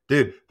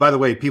 dude, by the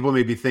way, people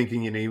may be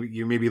thinking, you know,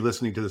 you may be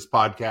listening to this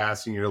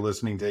podcast and you're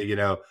listening to, you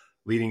know,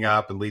 Leading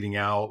Up and Leading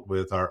Out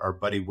with our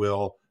buddy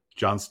Will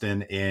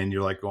Johnston, and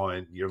you're like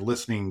you're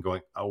listening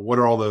going, oh, what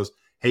are all those?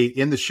 Hey,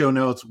 in the show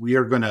notes, we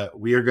are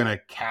gonna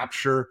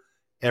capture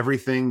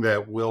everything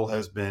that Will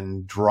has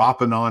been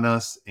dropping on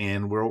us,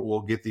 and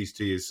we'll get these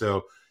to you.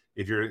 So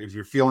if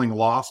you're feeling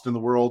lost in the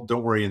world,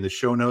 don't worry. In the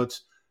show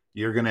notes,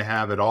 you're gonna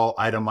have it all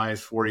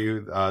itemized for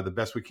you the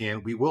best we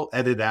can. We will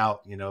edit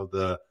out, you know,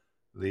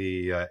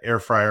 the air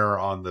fryer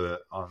on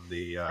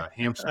the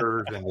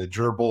hamsters and the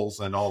gerbils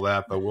and all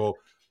that, but we'll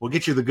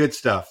get you the good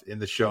stuff in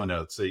the show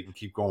notes so you can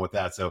keep going with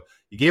that. So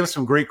you gave us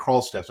some great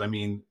crawl steps. I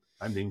mean,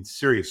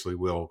 seriously,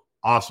 Will,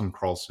 awesome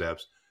crawl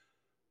steps.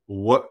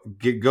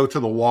 Go to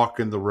the walk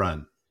and the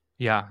run.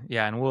 Yeah.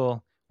 And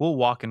we'll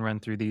walk and run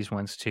through these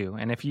ones too.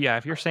 And if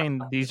you're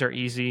saying these are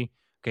easy,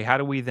 okay, how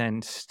do we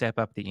then step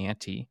up the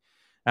ante?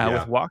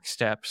 With walk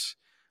steps,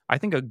 I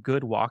think a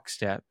good walk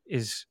step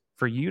is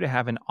for you to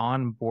have an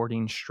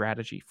onboarding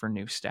strategy for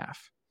new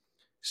staff.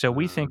 So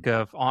we think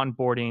of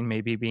onboarding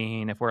maybe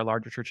being, if we're a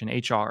larger church, an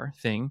HR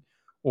thing,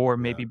 or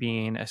maybe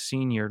being a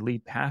senior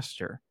lead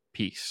pastor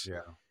piece.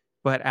 Yeah.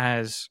 But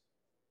as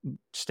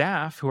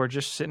staff who are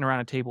just sitting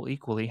around a table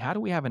equally, how do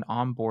we have an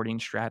onboarding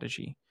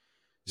strategy?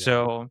 Yeah.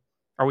 So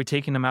are we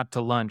taking them out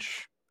to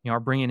lunch, or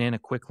bringing in a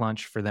quick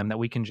lunch for them that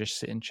we can just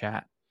sit and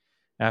chat?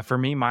 For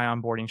me, my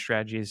onboarding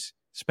strategy is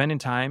spending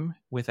time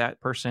with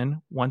that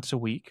person once a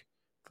week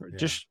for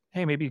just,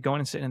 hey, maybe going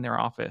and sitting in their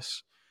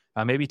office,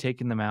 maybe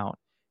taking them out.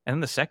 And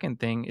then the second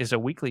thing is a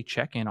weekly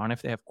check-in on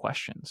if they have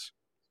questions.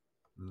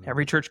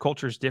 Every church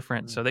culture is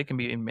different. So they can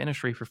be in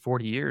ministry for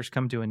 40 years,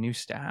 come to a new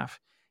staff,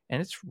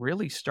 and it's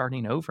really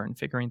starting over and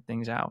figuring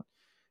things out.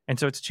 And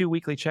so it's 2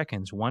 weekly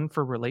check-ins, one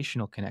for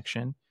relational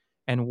connection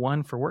and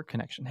one for work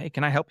connection. Hey,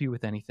 can I help you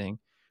with anything?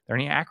 Are there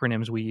any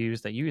acronyms we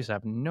use that you just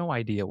have no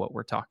idea what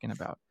we're talking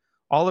about?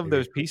 All of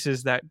those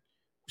pieces that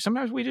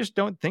sometimes we just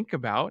don't think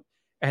about.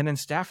 And then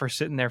staff are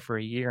sitting there for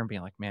a year and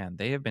being like, man,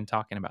 they have been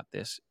talking about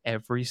this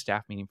every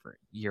staff meeting for a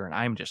year, and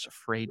I'm just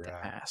afraid to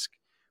ask.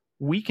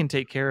 We can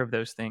take care of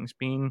those things,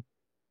 being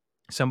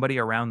somebody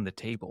around the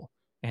table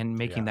and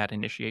making that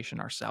initiation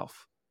ourselves.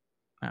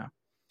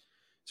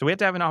 So we have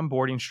to have an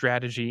onboarding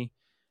strategy.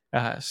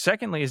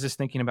 Secondly, is this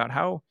thinking about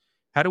how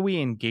do we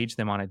engage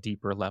them on a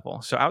deeper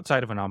level? So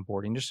outside of an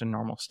onboarding, just a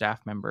normal staff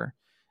member,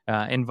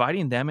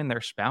 inviting them and their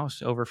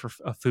spouse over for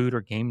a food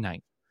or game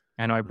night.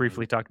 I know I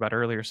briefly talked about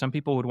earlier, some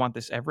people would want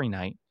this every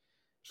night,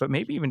 but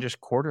maybe even just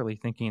quarterly,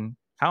 thinking,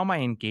 how am I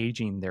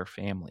engaging their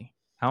family?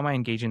 How am I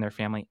engaging their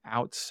family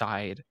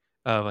outside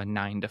of a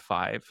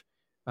 9-to-5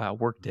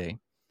 workday?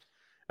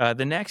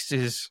 The next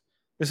is,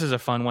 this is a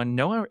fun one,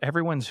 know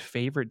everyone's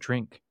favorite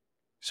drink.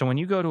 So when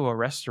you go to a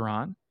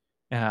restaurant,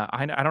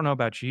 I don't know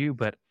about you,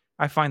 but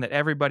I find that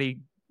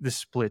this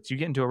splits. You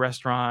get into a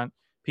restaurant,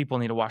 people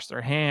need to wash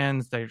their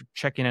hands, they're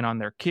checking in on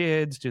their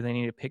kids. Do they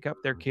need to pick up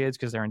their kids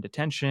because they're in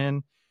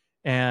detention?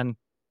 And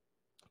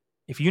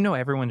if you know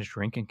everyone's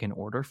drink and can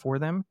order for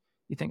them,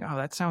 you think, oh,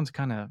 that sounds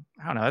kind of,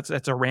 I don't know,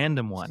 that's a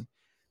random one.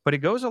 But it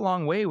goes a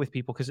long way with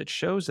people because it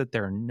shows that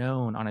they're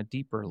known on a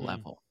deeper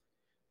level.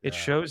 It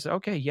shows,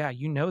 okay, yeah,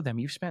 you know them.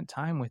 You've spent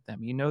time with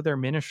them. You know their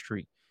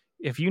ministry.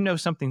 If you know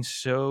something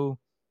so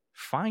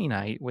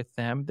finite with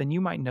them, then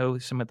you might know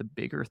some of the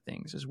bigger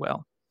things as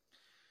well.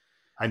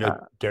 I know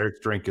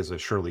Derek's drink is a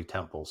Shirley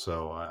Temple,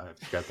 so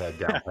I've got that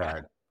down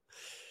pat.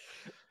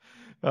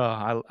 Oh,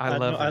 I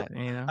love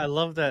that. I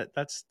love that.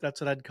 That's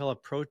what I'd call a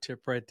pro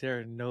tip right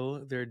there.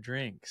 Know their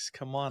drinks.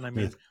 Come on. I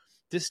mean,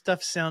 this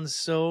stuff sounds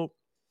so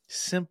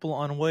simple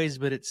on ways,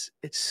 but it's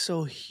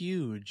so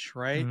huge,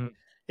 right?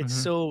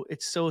 Mm-hmm.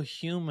 It's so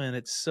human.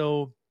 It's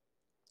so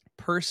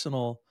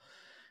personal.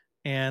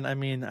 And I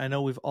mean, I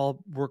know we've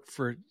all worked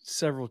for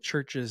several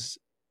churches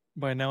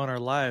by now in our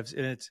lives,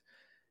 and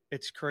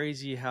it's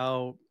crazy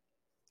how,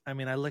 I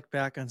mean, I look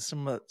back on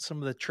some of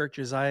the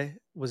churches I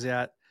was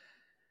at.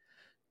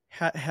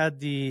 Had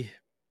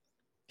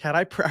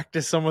I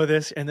practiced some of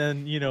this, and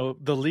then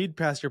the lead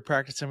pastor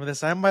practiced some of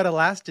this, I might have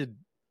lasted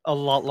a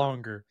lot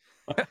longer.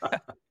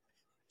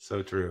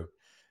 So true.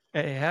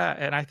 Yeah,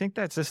 and I think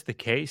that's just the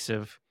case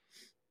of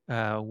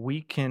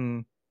we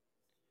can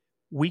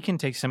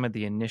take some of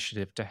the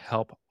initiative to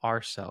help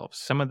ourselves,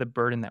 some of the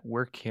burden that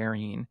we're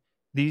carrying.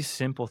 These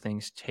simple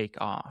things take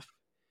off.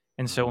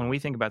 And so when we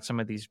think about some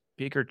of these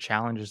bigger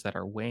challenges that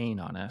are weighing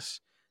on us,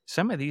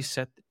 some of these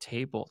set the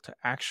table to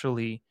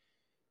actually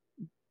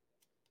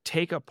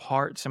take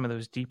apart some of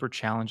those deeper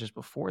challenges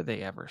before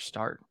they ever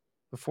start,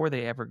 before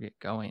they ever get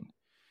going.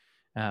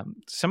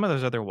 Some of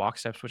those other walk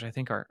steps, which I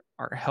think are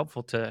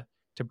helpful to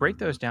break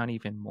those down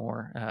even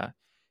more,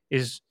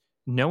 is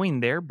knowing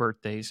their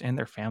birthdays and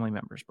their family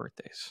members'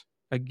 birthdays.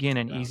 Again,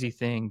 an easy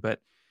thing, but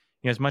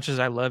as much as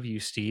I love you,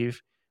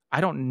 Steve,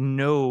 I don't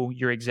know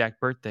your exact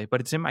birthday,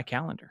 but it's in my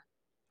calendar.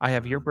 I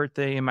have your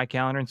birthday in my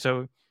calendar, and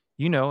so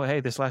hey,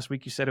 this last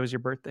week you said it was your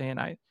birthday,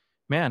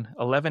 and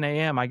 11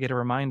 a.m. I get a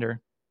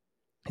reminder.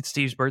 It's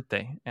Steve's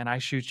birthday, and I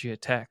shoot you a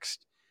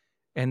text.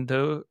 And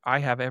though I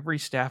have every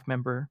staff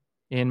member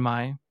in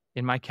my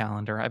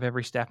calendar, I have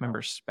every staff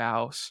member's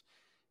spouse,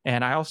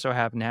 and I also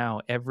have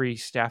now every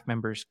staff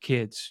member's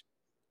kid's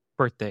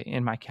birthday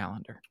in my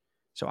calendar.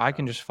 So I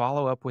can just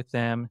follow up with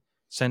them,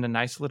 send a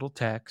nice little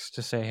text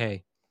to say,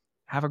 hey,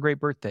 have a great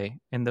birthday.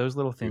 And those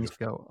little things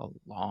go a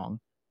long,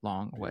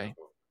 long way.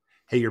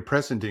 Hey, your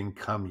present didn't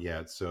come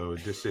yet, so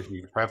just if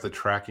you have the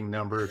tracking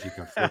number, if you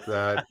can flip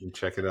that and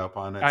check it up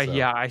on it.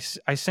 Yeah,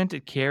 I sent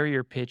it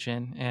carrier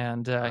pigeon,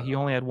 and he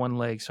only had one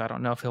leg, so I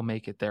don't know if he'll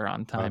make it there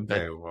on time.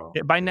 Okay,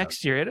 but by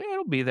next year,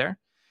 it'll be there.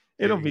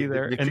 It'll be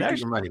there. You can get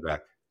your money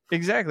back.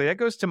 Exactly. That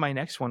goes to my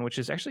next one, which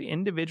is actually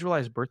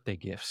individualized birthday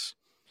gifts.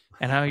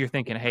 And now you're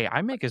thinking, hey,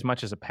 I make as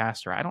much as a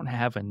pastor. I don't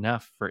have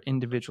enough for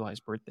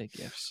individualized birthday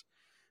gifts.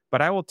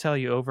 But I will tell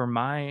you, over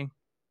my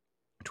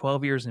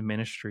 12 years in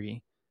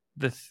ministry,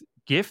 the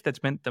gift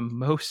that's meant the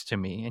most to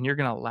me, and you're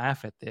going to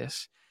laugh at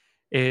this,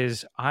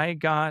 is I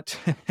got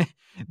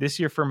this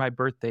year for my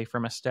birthday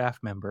from a staff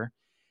member,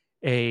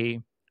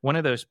 one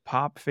of those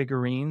pop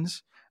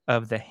figurines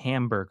of the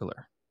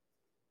Hamburglar.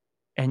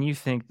 And you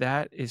think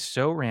that is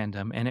so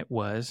random, and it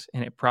was,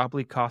 and it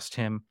probably cost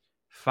him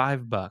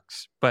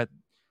 $5. But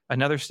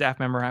another staff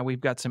member,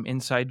 we've got some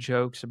inside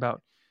jokes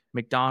about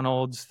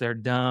McDonald's. They're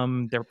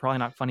dumb. They're probably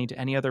not funny to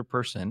any other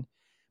person.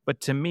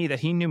 But to me,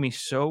 that he knew me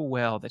so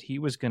well that he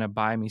was going to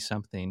buy me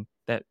something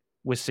that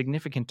was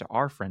significant to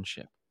our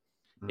friendship.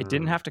 It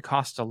didn't have to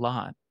cost a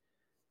lot.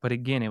 But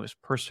again, it was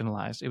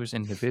personalized. It was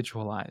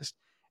individualized.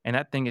 And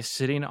that thing is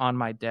sitting on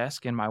my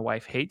desk, and my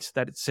wife hates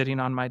that it's sitting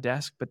on my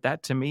desk, but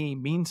that to me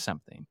means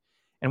something.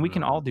 And we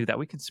can all do that.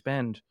 We can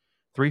spend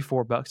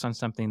 $3-4 on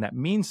something that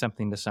means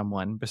something to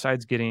someone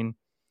besides getting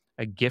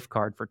a gift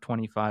card for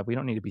 $25. We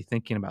don't need to be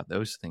thinking about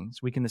those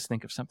things. We can just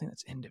think of something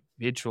that's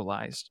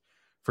individualized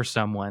for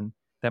someone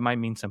that might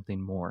mean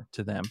something more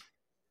to them.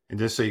 And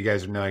just so you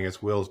guys are knowing,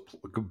 as Will's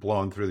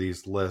blowing through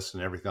these lists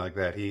and everything like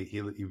that,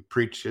 he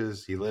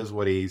preaches, he lives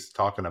what he's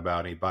talking about,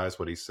 and he buys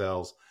what he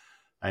sells.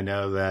 I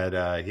know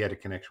that he had a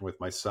connection with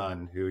my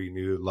son who he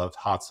knew loved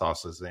hot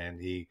sauces, and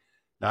he,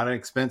 not an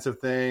expensive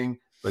thing,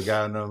 but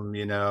got him,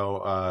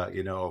 a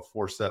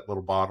 4-set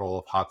little bottle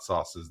of hot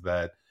sauces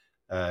that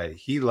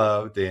he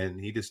loved,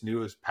 and he just knew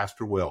it was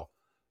Pastor Will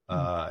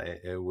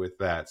with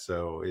that.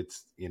 So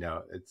it's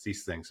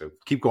these things. So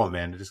keep going,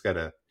 man.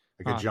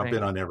 I could jump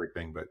in on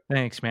everything, but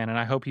thanks, man. And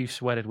I hope you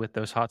sweated with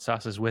those hot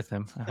sauces with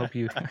him. I hope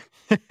you.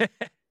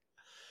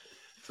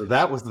 So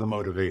that was the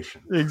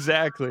motivation.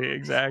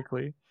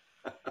 Exactly.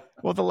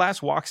 Well, the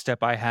last walk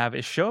step I have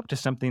is show up to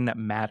something that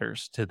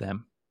matters to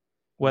them,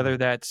 whether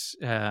that's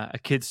a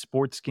kid's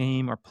sports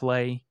game or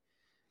play,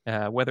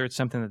 whether it's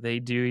something that they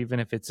do, even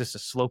if it's just a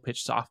slow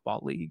pitch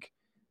softball league,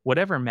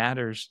 whatever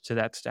matters to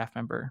that staff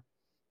member,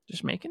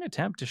 just make an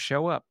attempt to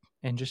show up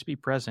and just be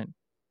present.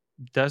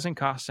 Doesn't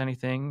cost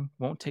anything,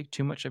 won't take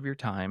too much of your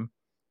time,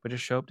 but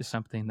just show up to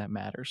something that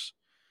matters.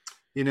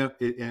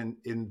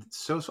 And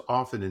so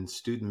often in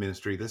student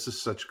ministry, this is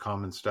such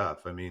common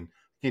stuff. I mean,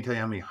 I can't tell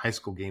you how many high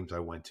school games I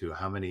went to,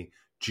 how many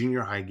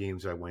junior high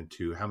games I went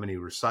to, how many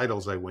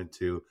recitals I went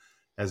to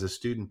as a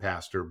student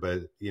pastor.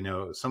 But,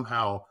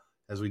 somehow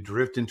as we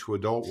drift into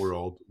adult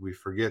world, we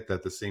forget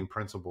that the same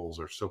principles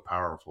are so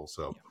powerful.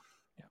 So,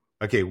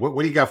 Okay,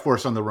 what do you got for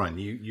us on the run?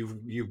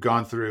 You've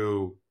gone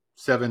through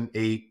 7,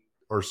 8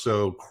 or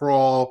so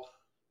crawl,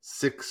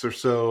 6 or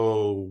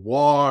so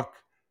walk.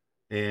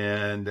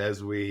 And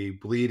as we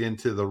bleed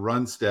into the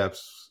run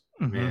steps,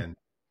 man,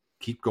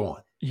 keep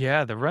going.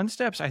 Yeah, the run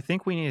steps, I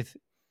think we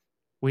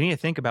need to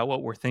think about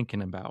what we're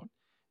thinking about.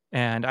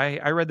 And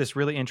I read this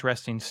really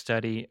interesting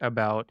study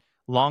about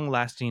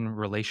long-lasting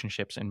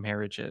relationships and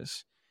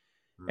marriages.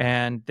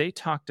 And they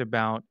talked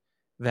about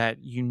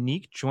that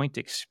unique joint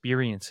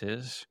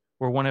experiences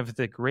were one of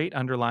the great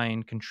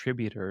underlying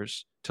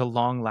contributors to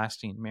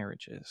long-lasting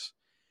marriages.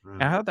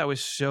 And I thought that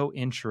was so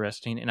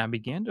interesting, and I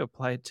began to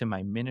apply it to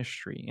my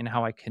ministry and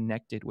how I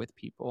connected with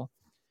people,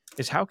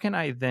 is how can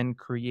I then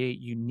create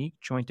unique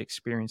joint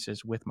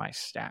experiences with my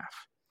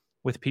staff,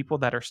 with people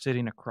that are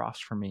sitting across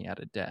from me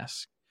at a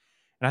desk.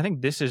 And I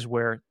think this is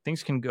where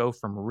things can go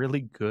from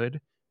really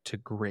good to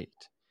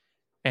great.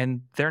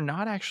 And they're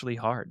not actually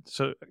hard.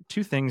 So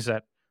 2 things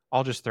that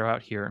I'll just throw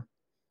out here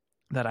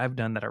that I've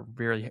done that are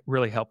really,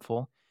 really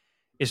helpful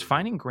is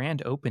finding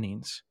grand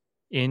openings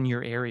in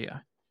your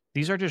area.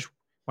 These are just,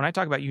 when I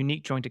talk about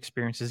unique joint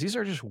experiences, these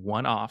are just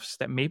one-offs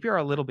that maybe are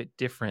a little bit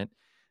different.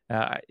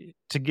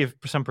 To give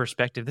some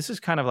perspective, this is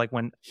kind of like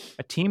when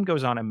a team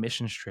goes on a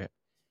missions trip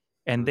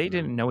and they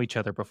didn't know each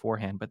other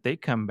beforehand, but they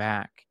come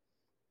back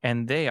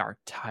and they are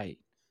tight.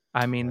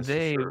 I mean,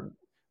 they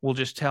will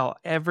just tell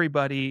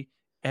everybody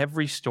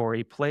every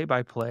story, play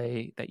by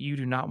play, that you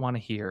do not want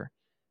to hear,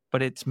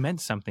 but it's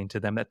meant something to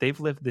them, that they've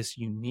lived this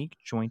unique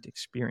joint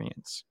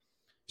experience.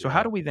 So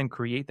how do we then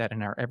create that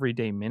in our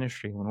everyday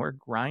ministry when we're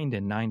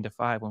grinding 9 to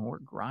 5, when we're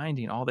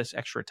grinding all this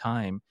extra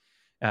time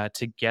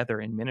together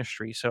in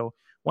ministry? So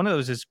one of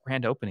those is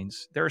grand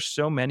openings. There are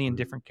so many in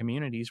different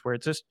communities where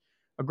it's just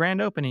a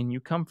grand opening. You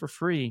come for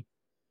free,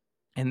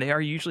 and they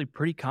are usually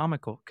pretty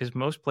comical because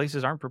most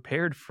places aren't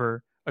prepared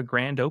for a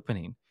grand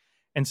opening.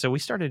 And so we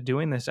started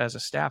doing this as a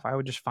staff. I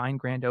would just find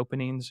grand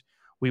openings.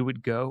 We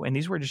would go, and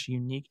these were just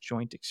unique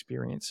joint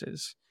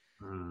experiences.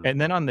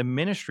 And then on the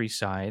ministry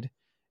side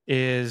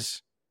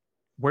is,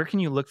 where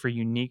can you look for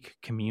unique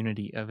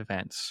community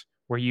events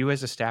where you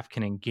as a staff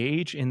can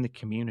engage in the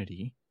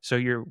community? So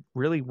you're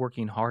really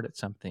working hard at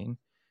something,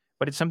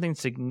 but it's something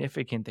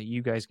significant that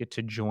you guys get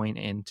to join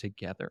in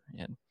together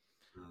in.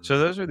 So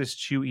those are these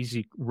 2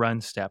 easy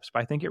run steps.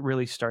 But I think it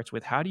really starts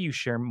with, how do you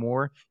share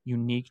more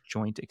unique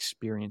joint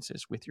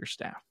experiences with your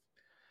staff?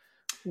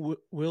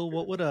 Will,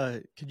 what would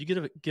could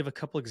you give a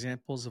couple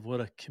examples of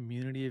what a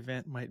community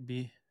event might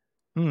be?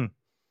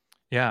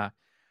 Yeah.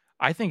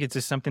 I think it's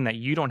just something that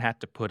you don't have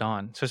to put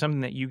on. So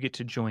something that you get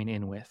to join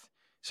in with.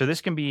 So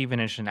this can be even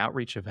as an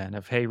outreach event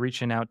of, hey,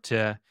 reaching out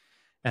to,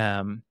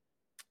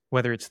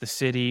 whether it's the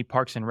city,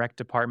 Parks and Rec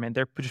department,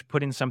 they're just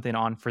putting something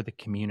on for the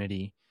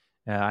community.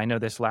 I know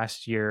this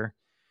last year,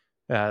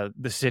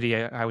 the city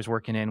I was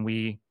working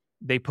in,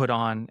 they put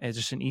on as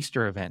just an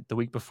Easter event the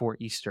week before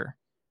Easter.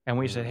 And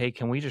we said, hey,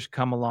 can we just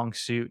come along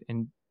suit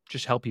and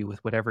just help you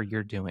with whatever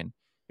you're doing?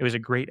 It was a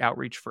great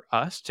outreach for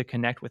us to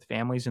connect with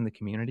families in the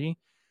community.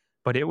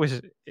 But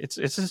it's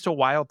just a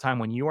wild time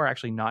when you are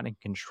actually not in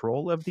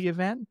control of the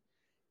event.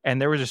 And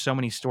there was just so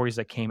many stories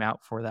that came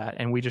out for that.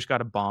 And we just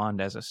got a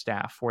bond as a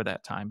staff for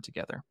that time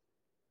together.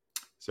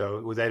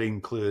 So would that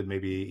include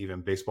maybe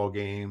even baseball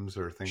games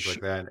or things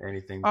like that?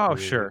 Anything? Oh,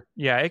 sure.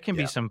 Yeah, it can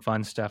be some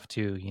fun stuff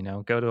too.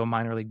 Go to a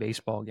minor league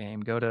baseball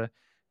game, go to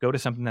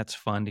something that's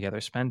fun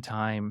together, spend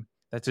time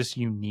that's just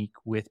unique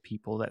with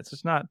people. That's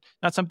just not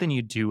something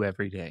you do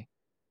every day.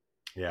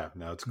 Yeah,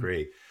 no, it's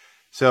great.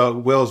 So,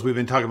 Wills, we've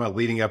been talking about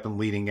leading up and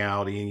leading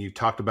out, and you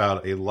talked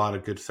about a lot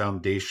of good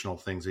foundational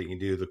things that you can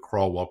do, the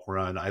crawl, walk,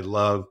 run. I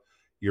love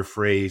your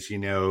phrase,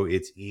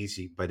 it's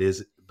easy, but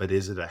is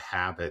it a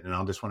habit? And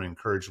I just want to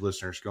encourage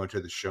listeners, go into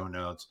the show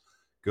notes,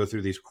 go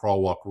through these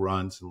crawl, walk,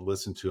 runs and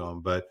listen to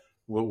them. But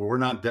we're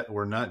not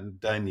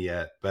done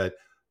yet. But,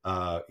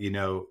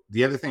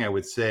 the other thing I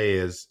would say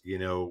is,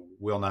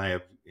 Will and I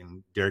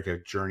and Derek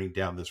have journeyed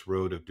down this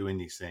road of doing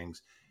these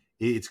things.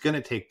 It's going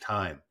to take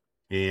time.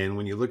 And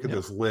when you look at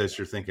this list,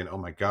 you're thinking, oh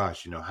my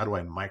gosh, how do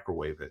I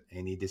microwave it?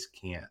 And you just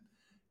can't.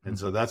 And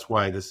so that's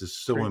why this is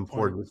so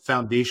important. The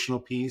foundational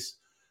piece,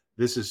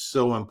 this is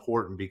so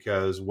important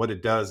because what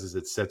it does is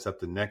it sets up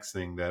the next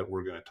thing that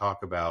we're going to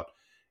talk about.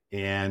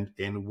 And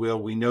Will,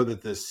 we know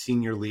that the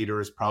senior leader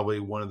is probably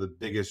one of the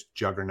biggest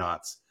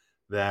juggernauts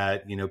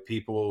that,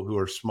 people who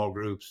are small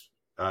groups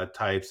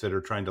types that are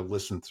trying to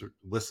listen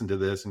to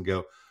this and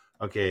go,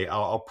 okay,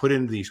 I'll put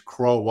in these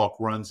crawl, walk,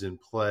 runs in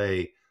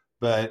play.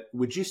 But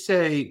would you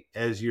say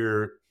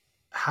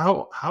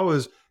how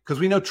is, because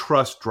we know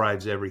trust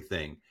drives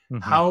everything.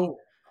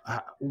 Mm-hmm.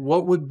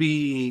 What would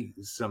be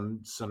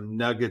some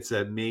nuggets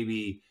that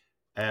maybe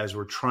as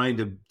we're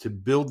trying to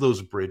build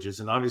those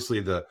bridges, and obviously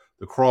the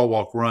crawl,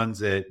 walk, runs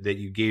that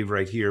you gave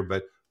right here,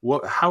 but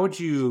how would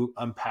you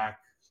unpack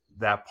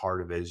that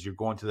part of it as you're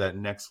going to that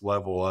next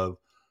level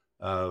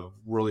of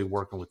really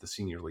working with the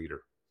senior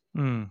leader?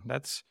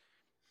 That's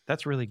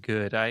really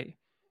good.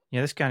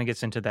 This kind of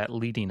gets into that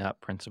leading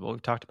up principle.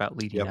 We've talked about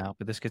leading out,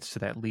 but this gets to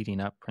that leading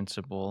up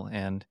principle.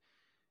 And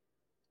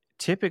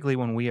typically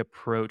when we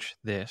approach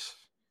this,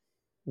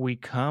 we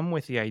come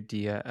with the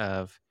idea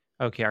of,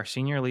 okay, our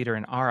senior leader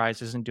in our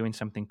eyes isn't doing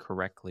something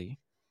correctly,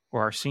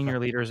 or our senior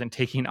leader isn't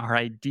taking our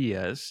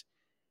ideas.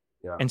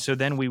 Yeah. And so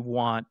then we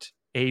want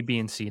A, B,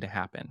 and C to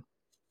happen.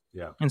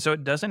 Yeah. And so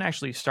it doesn't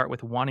actually start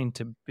with wanting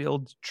to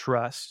build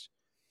trust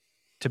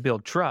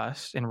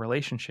in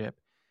relationship.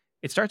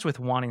 It starts with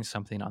wanting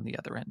something on the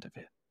other end of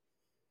it.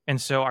 And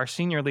so our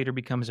senior leader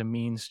becomes a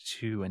means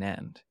to an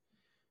end.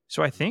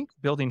 So I think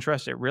building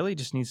trust, it really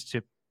just needs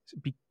to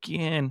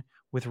begin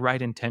with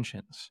right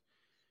intentions.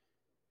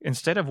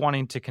 Instead of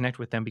wanting to connect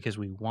with them because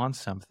we want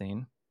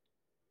something,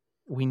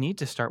 we need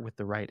to start with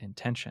the right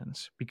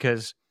intentions,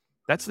 because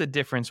that's the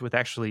difference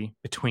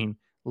between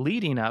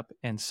leading up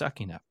and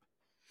sucking up.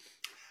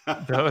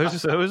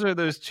 Those are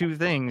those two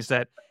things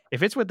that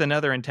if it's with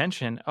another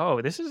intention,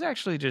 this is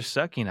actually just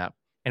sucking up.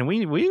 And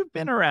we've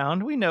been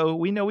around. We know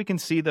we can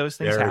see those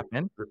things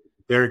happen.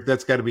 Derek,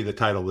 that's got to be the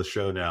title of the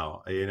show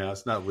now.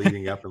 It's not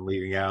leading up and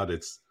leading out.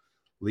 It's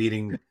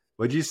leading.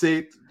 What'd you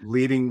say?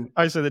 Leading.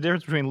 I said the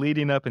difference between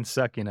leading up and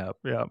sucking up.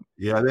 Yeah.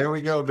 Yeah. There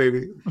we go,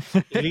 baby.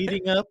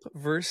 Leading up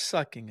versus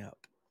sucking up.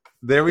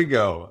 There we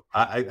go.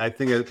 I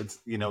think it's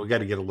we got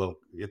to get a little.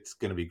 It's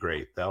going to be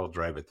great. That'll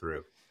drive it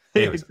through.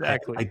 Anyways,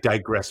 exactly. I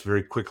digress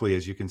very quickly,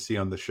 as you can see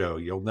on the show.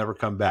 You'll never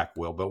come back,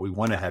 Will, but we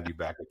want to have you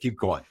back. Keep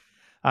going.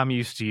 I'm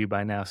used to you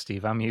by now,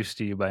 Steve. I'm used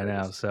to you by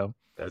now. So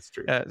that's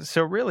true.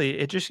 So really,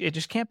 it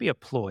just can't be a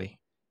ploy.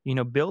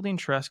 Building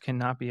trust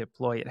cannot be a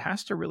ploy. It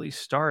has to really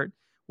start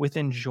with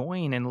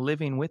enjoying and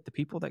living with the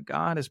people that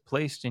God has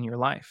placed in your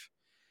life.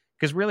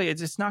 Because really,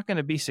 it's not going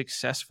to be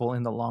successful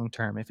in the long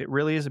term if it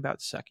really is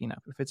about sucking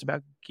up. If it's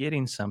about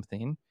getting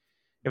something,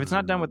 if it's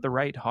not done with the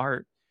right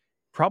heart,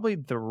 probably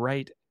the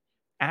right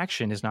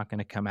action is not going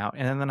to come out,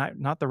 and then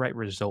not the right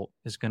result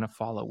is going to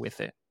follow with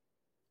it.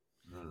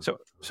 So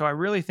I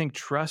really think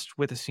trust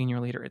with a senior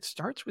leader, it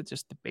starts with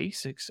just the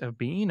basics of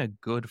being a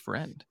good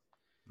friend.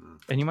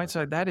 And you might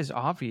say that is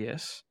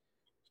obvious,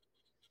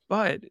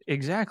 but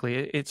exactly,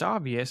 it's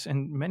obvious.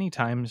 And many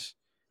times,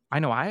 I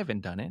know I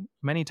haven't done it.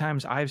 Many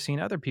times I've seen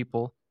other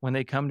people when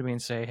they come to me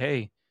and say,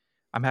 hey,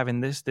 I'm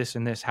having this, this,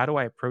 and this. How do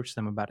I approach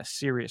them about a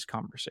serious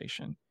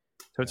conversation?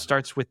 So it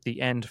starts with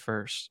the end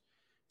first,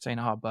 saying,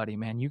 oh, buddy,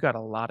 man, you got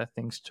a lot of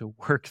things to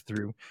work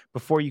through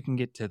before you can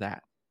get to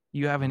that.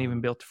 You haven't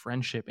even built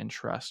friendship and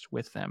trust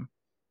with them.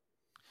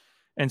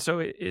 And so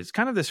it's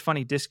kind of this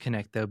funny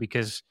disconnect, though,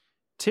 because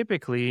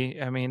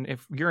typically, I mean,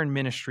 if you're in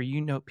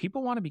ministry,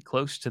 people want to be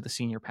close to the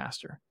senior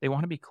pastor. They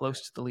want to be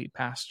close to the lead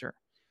pastor.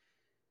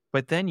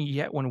 But then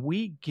yet when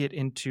we get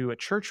into a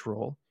church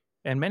role,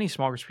 and many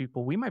small groups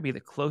people, we might be the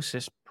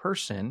closest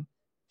person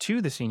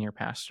to the senior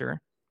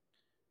pastor.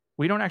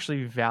 We don't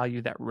actually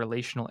value that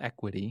relational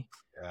equity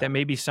that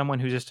maybe someone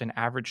who's just an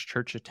average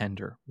church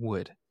attender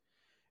would.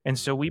 And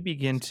so we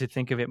begin to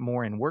think of it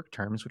more in work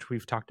terms, which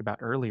we've talked about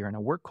earlier in a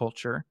work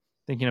culture.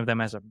 thinking of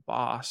them as a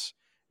boss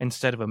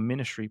instead of a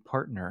ministry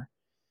partner.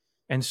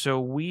 And so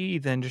we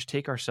then just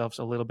take ourselves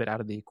a little bit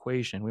out of the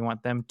equation. We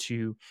want them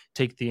to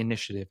take the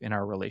initiative in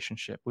our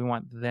relationship. We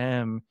want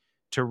them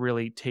to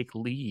really take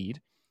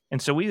lead.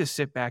 And so we just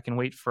sit back and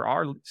wait for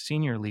our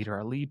senior leader,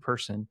 our lead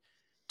person,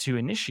 to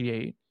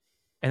initiate.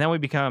 And then we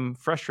become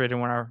frustrated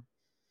when our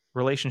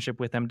relationship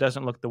with them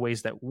doesn't look the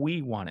ways that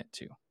we want it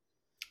to.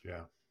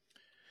 Yeah.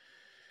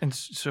 And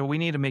so we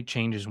need to make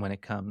changes when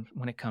it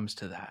comes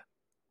to that.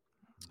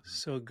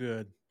 So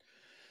good.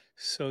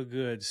 So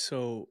good.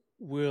 So,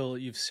 Will,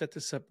 you've set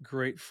this up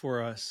great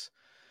for us.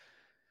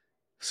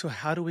 So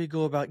how do we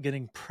go about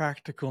getting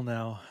practical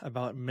now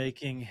about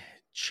making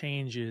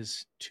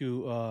changes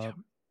to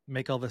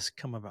make all this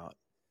come about?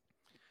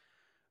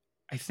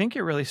 I think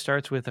it really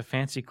starts with a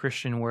fancy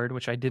Christian word,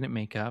 which I didn't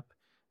make up,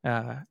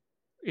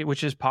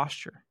 which is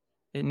posture.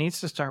 It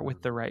needs to start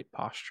with the right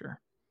posture.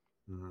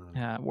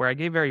 Where I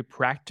gave very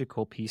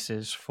practical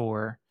pieces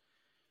for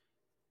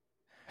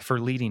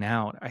leading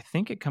out, I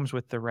think it comes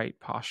with the right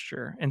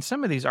posture. And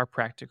some of these are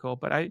practical,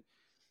 but I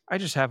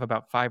just have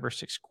about 5 or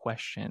 6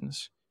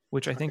 questions,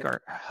 which I think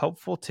are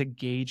helpful to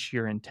gauge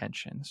your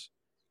intentions.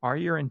 Are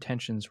your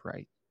intentions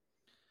right?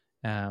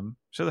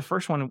 So the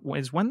first one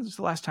is, when's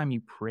the last time you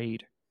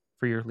prayed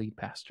for your lead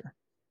pastor?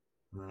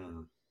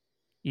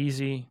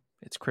 Easy.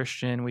 It's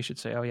Christian. We should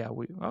say, oh yeah,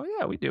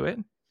 we do it.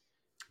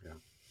 Yeah.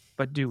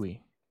 But do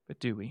we?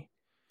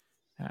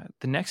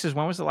 The next is,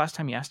 when was the last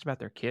time you asked about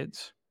their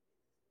kids?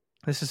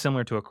 This is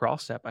similar to a crawl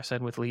step. I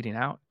said with leading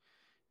out,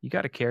 you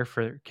got to care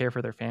for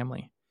their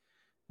family.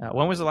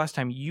 When was the last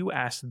time you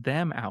asked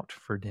them out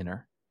for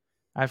dinner?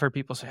 I've heard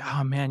people say,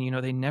 oh man,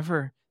 they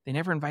never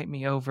invite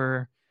me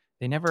over.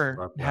 They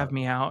never have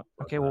me out.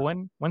 Okay, well,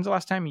 when's the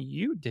last time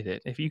you did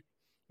it?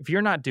 If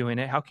you're not doing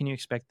it, how can you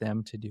expect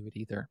them to do it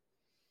either?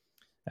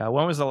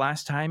 When was the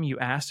last time you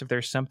asked if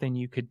there's something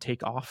you could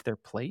take off their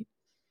plate?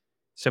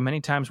 So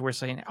many times we're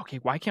saying, okay,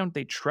 why can't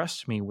they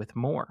trust me with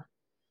more?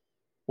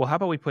 Well, how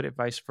about we put it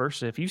vice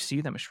versa? If you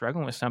see them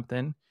struggling with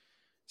something,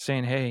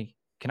 saying, hey,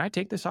 can I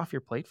take this off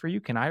your plate for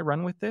you? Can I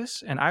run with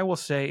this? And I will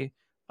say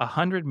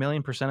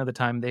 100,000,000% of the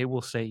time, they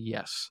will say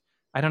yes.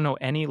 I don't know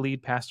any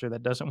lead pastor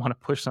that doesn't want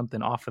to push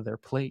something off of their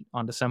plate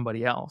onto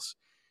somebody else.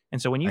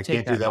 And so when you I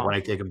can't do that when I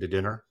take them to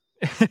dinner.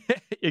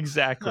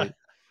 Exactly.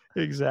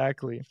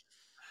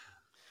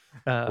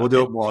 We'll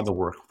do it more on the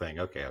work thing.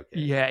 Okay.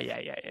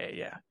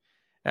 Yeah.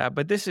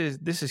 But this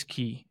is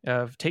key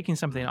of taking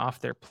something off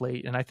their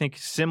plate. And I think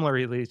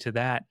similarly to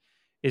that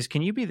is,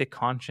 can you be the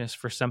conscience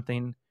for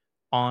something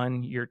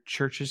on your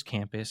church's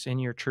campus, in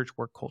your church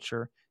work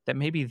culture, that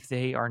maybe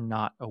they are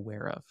not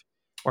aware of,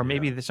 or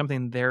maybe there's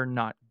something they're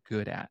not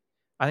good at?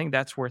 I think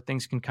that's where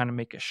things can kind of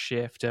make a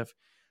shift of,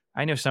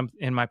 I know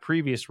in my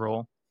previous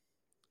role,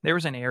 there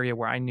was an area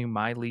where I knew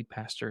my lead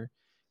pastor,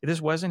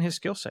 this wasn't his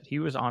skill set. He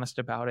was honest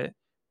about it,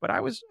 but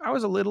I was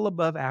a little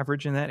above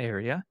average in that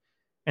area.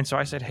 And so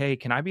I said, hey,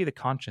 can I be the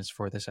conscience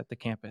for this at the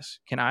campus?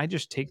 Can I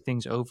just take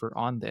things over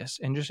on this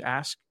and just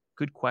ask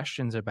good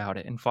questions about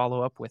it and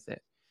follow up with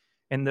it?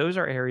 And those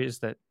are areas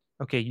that,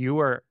 okay, you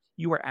are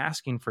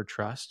asking for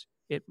trust.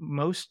 It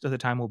most of the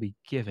time will be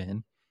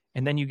given,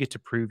 and then you get to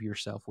prove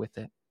yourself with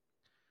it.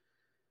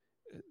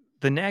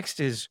 The next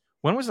is,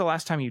 when was the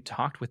last time you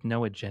talked with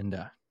no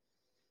agenda?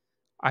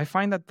 I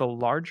find that the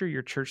larger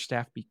your church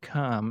staff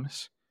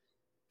becomes,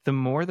 the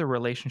more the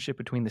relationship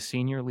between the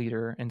senior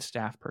leader and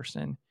staff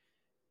person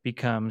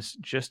becomes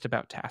just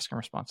about tasks and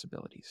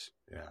responsibilities.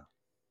 Yeah.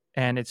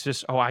 And it's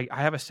just, I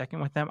have a second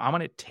with them. I'm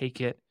going to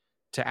take it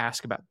to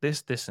ask about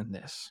this, and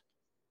this.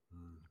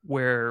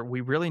 Where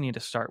we really need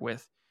to start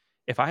with,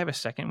 if I have a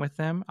second with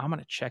them, I'm going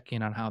to check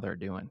in on how they're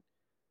doing.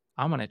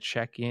 I'm going to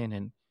check in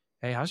and,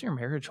 hey, how's your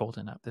marriage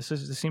holding up? This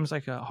seems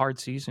like a hard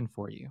season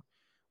for you.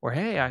 Or,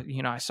 hey,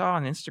 I saw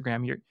on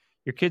Instagram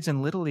your kid's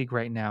in Little League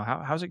right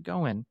now. How's it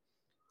going?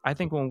 I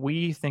think when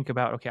we think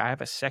about, okay, I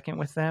have a second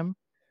with them,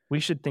 we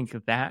should think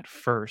of that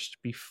first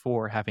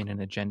before having an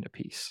agenda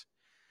piece.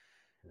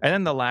 And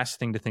then the last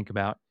thing to think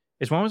about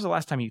is, when was the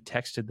last time you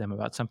texted them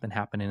about something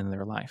happening in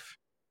their life?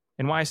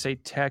 And why I say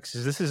text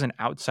is, this is an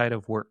outside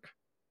of work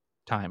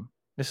time.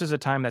 This is a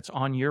time that's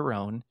on your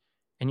own,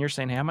 and you're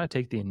saying, hey, I'm going to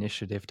take the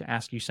initiative to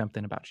ask you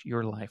something about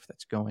your life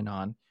that's going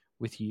on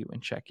with you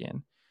and check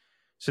in.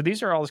 So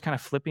these are all just kind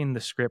of flipping the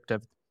script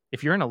of,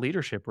 if you're in a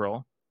leadership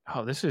role,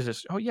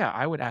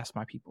 I would ask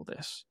my people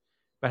this.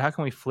 But how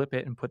can we flip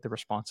it and put the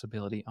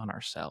responsibility on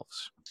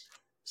ourselves?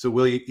 So,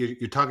 Will,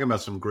 you're talking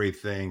about some great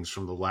things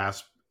from the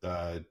last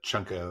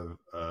chunk of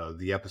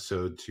the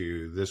episode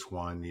to this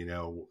one.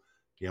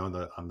 On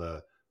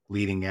the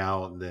leading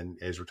out, and then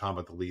as we're talking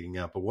about the leading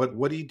up. But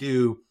what do you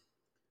do?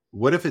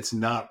 What if it's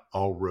not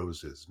all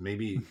roses?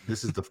 Maybe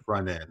this is the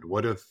front end.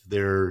 What if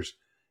there's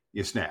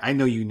I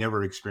know you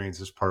never experienced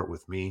this part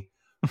with me,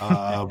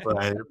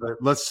 but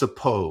let's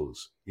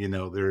suppose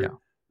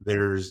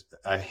there's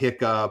a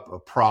hiccup, a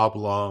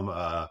problem,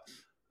 a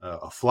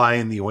fly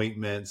in the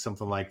ointment,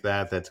 something like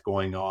that's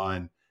going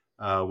on,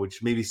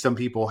 which maybe some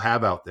people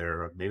have out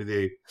there.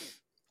 Maybe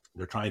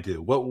they're trying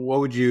to. What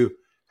would you?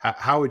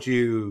 How would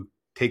you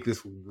take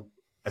this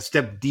a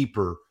step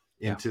deeper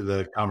into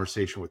the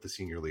conversation with the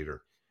senior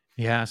leader.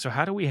 Yeah. So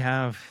how do we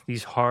have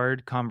these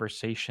hard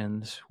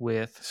conversations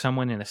with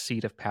someone in a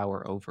seat of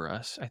power over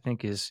us? I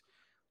think is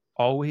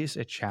always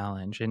a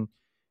challenge. And,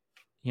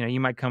 you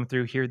might come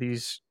through, hear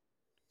these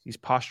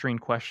posturing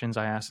questions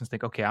I ask and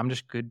think, okay, I'm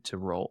just good to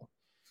roll.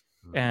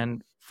 Mm-hmm.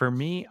 And for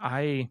me,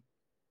 I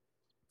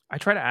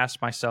try to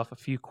ask myself a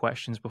few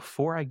questions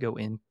before I go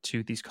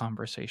into these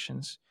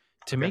conversations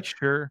to make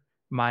sure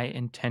my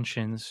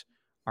intentions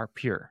are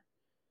pure.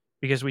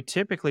 Because we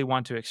typically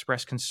want to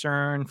express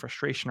concern,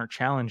 frustration, or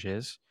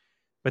challenges,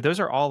 but those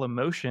are all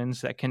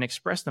emotions that can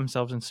express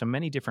themselves in so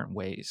many different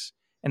ways.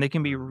 And they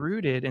can be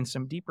rooted in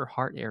some deeper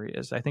heart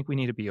areas I think we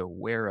need to be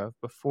aware of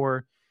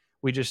before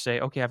we just say,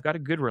 okay, I've got a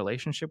good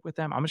relationship with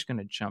them, I'm just going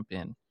to jump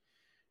in.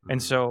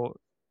 And so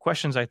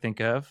questions I think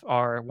of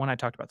are one I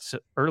talked about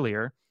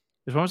earlier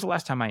is, when was the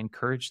last time I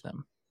encouraged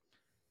them?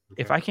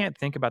 If I can't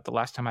think about the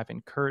last time I've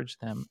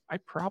encouraged them, I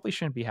probably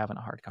shouldn't be having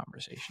a hard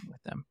conversation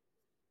with them.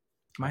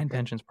 My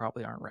intentions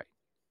probably aren't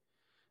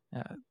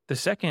right. The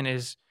second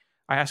is,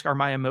 I ask, are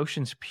my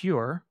emotions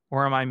pure,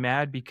 or am I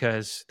mad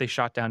because they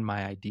shot down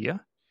my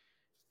idea?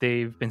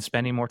 They've been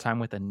spending more time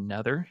with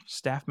another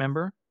staff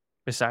member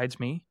besides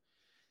me.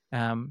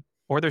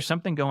 Or there's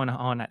something going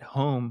on at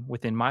home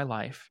within my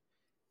life,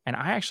 and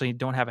I actually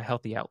don't have a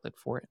healthy outlet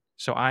for it.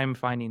 So I'm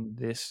finding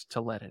this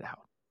to let it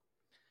out.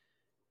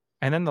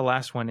 And then the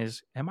last one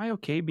is, am I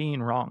okay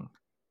being wrong?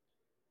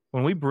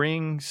 When we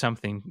bring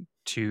something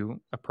to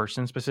a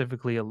person,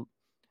 specifically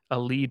a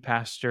lead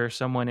pastor,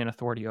 someone in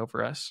authority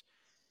over us,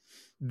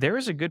 there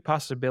is a good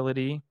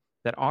possibility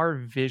that our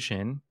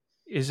vision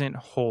isn't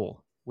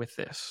whole with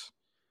this,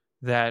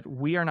 that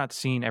we are not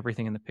seeing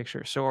everything in the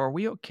picture. So are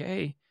we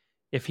okay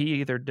if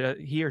he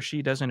or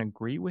she doesn't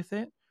agree with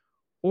it,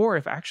 or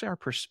if actually our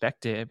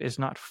perspective is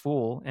not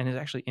full and is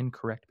actually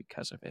incorrect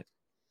because of it?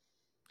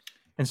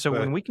 And so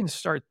when we can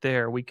start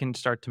there, we can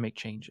start to make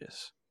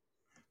changes.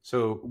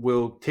 So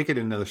we'll take it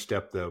another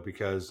step, though,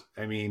 because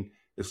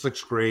this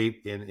looks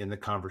great in the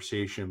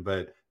conversation,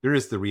 but there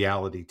is the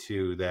reality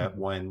too that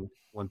when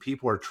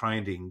people are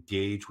trying to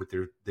engage with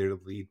their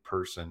lead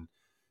person,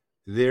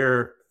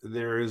 there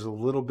is a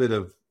little bit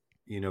of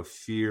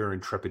fear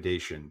and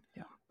trepidation,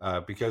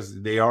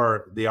 because they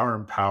are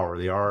in power,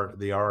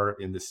 they are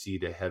in the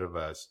seat ahead of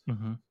us.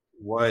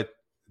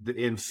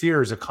 And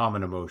fear is a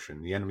common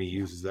emotion. The enemy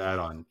uses that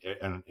on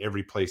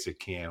every place it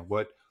can.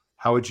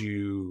 How would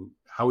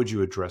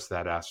you address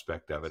that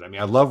aspect of it?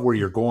 I love where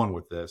you're going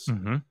with this,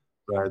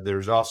 but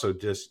there's also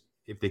just,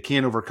 if they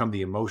can't overcome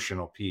the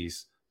emotional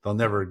piece, they'll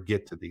never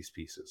get to these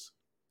pieces.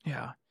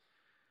 Yeah.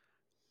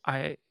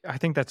 I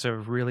think that's a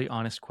really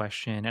honest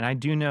question. And I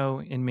do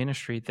know in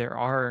ministry, there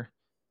are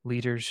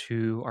leaders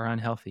who are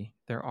unhealthy.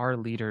 There are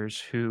leaders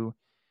who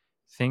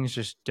things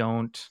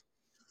aren't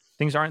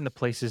in the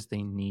places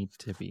they need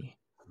to be.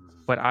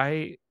 But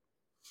I'm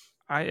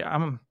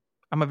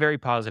a very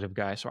positive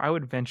guy. So I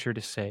would venture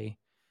to say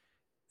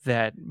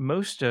that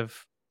most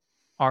of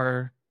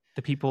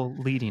the people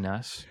leading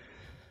us,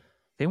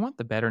 they want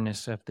the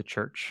betterness of the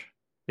church.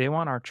 They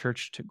want our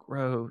church to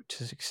grow,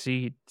 to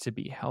succeed, to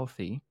be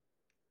healthy.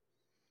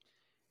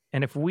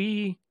 And if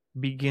we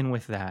begin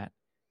with that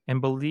and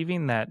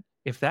believing that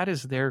if that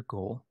is their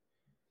goal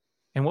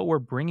and what we're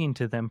bringing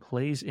to them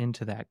plays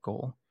into that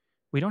goal,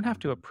 we don't have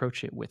to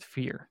approach it with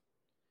fear.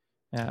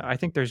 I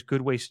think there's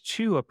good ways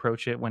to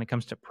approach it when it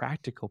comes to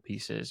practical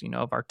pieces,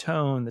 of our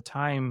tone, the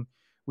time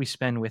we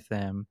spend with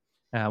them,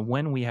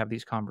 when we have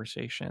these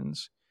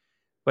conversations.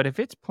 But if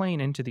it's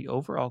playing into the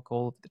overall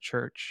goal of the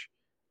church,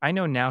 I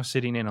know now,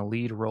 sitting in a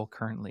lead role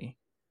currently,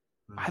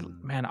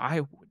 I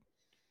would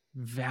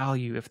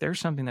value, if there's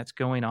something that's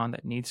going on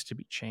that needs to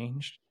be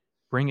changed,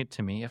 bring it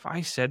to me. If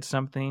I said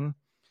something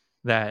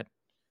that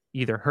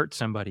either hurt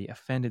somebody,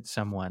 offended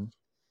someone,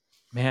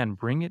 man,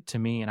 bring it to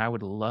me, and I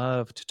would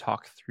love to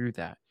talk through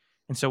that.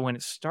 And so when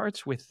it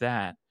starts with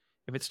that,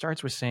 if it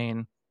starts with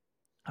saying,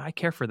 I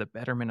care for the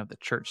betterment of the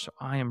church, so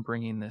I am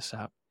bringing this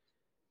up,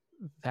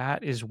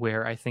 that is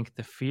where I think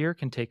the fear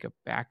can take a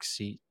back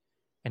seat,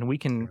 and we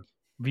can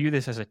view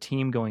this as a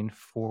team going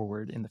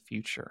forward in the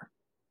future.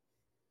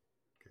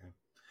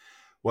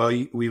 Well,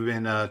 we've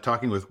been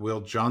talking with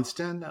Will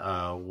Johnston,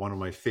 one of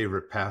my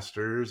favorite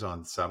pastors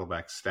on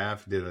Saddleback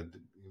staff.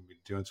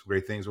 Doing some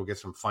great things. We'll get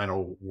some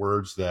final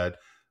words that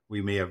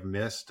we may have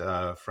missed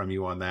from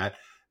you on that.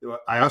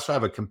 I also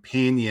have a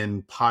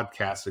companion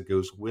podcast that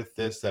goes with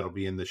this that'll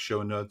be in the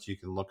show notes. You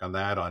can look on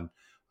that on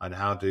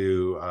how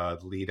to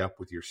lead up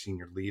with your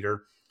senior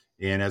leader.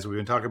 And as we've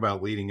been talking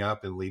about leading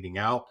up and leading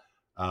out,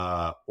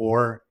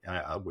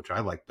 which I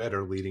like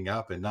better, leading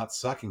up and not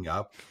sucking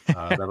up.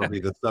 That'll be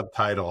the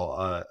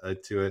subtitle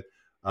to it.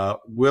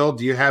 Will,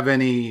 do you have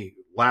any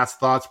last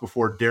thoughts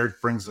before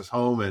Derek brings us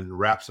home and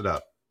wraps it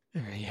up?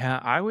 Yeah,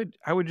 I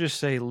would just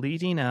say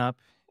leading up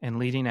and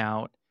leading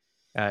out.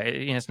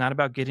 It's not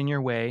about getting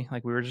your way,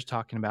 like we were just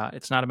talking about.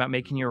 It's not about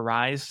making you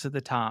rise to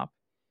the top.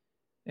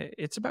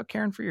 It's about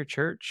caring for your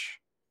church.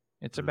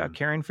 It's about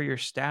caring for your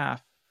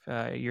staff,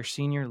 your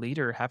senior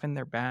leader, having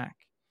their back.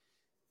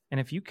 And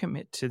if you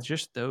commit to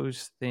just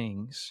those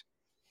things,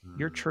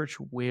 your church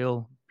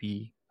will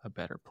be a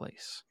better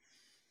place.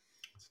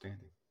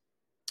 Outstanding.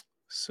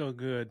 So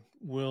good.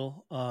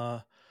 Will,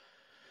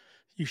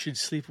 you should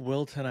sleep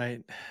well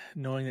tonight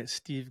knowing that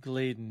Steve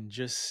Gladen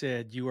just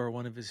said you are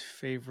one of his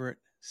favorite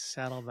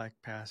Saddleback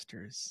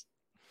pastors.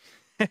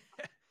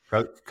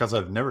 Because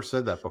I've never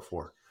said that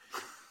before.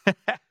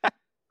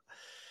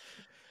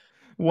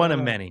 One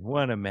of many,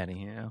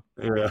 you know.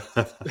 Yeah.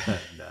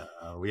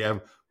 No,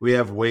 we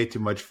have way too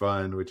much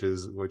fun, which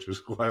is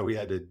why we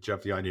had to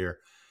jump you on here.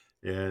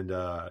 And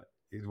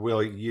Will,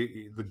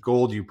 the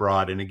gold you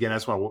brought, and again, I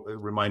just want to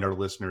remind our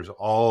listeners,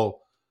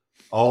 all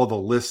the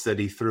lists that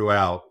he threw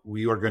out,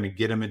 we are going to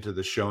get them into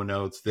the show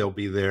notes. They'll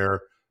be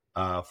there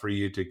for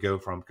you to go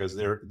from, because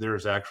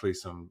there's actually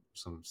some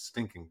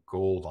stinking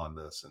gold on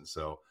this, and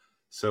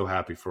so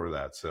happy for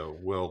that. So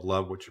Will,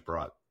 love what you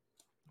brought.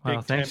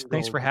 Well,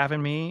 thanks for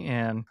having me,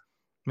 and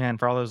man,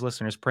 for all those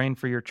listeners, praying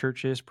for your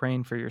churches,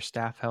 praying for your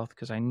staff health,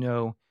 because I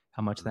know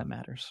how much that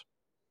matters.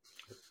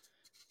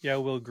 Yeah,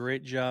 Will,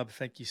 great job.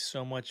 Thank you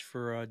so much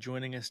for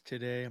joining us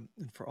today and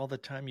for all the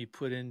time you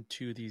put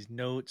into these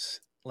notes.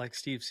 Like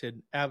Steve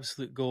said,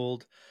 absolute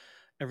gold.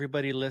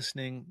 Everybody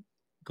listening,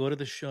 go to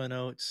the show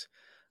notes,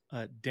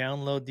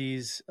 download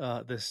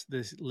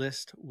this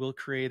list Will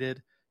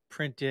created,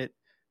 print it,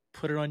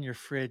 put it on your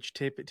fridge,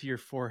 tape it to your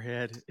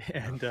forehead,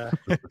 and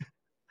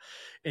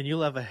and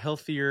you'll have a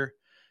healthier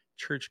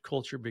church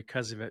culture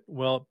because of it.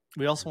 Well,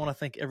 we also want to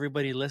thank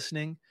everybody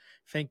listening.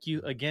 Thank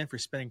you again for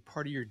spending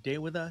part of your day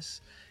with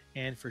us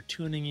and for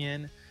tuning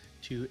in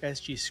to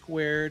SG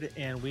Squared.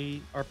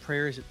 And our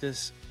prayer is that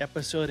this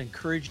episode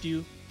encouraged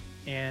you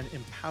and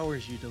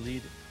empowers you to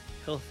lead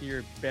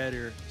healthier,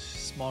 better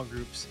small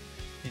groups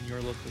in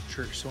your local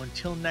church. So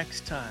until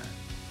next time,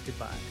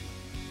 goodbye.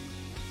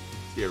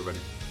 See you, everybody.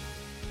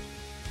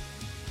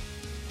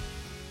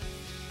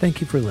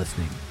 Thank you for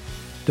listening.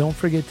 Don't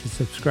forget to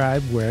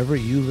subscribe wherever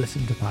you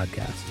listen to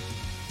podcasts.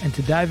 And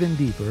to dive in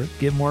deeper,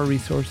 get more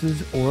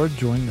resources, or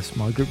join the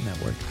Small Group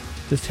Network,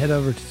 just head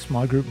over to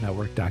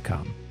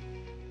smallgroupnetwork.com.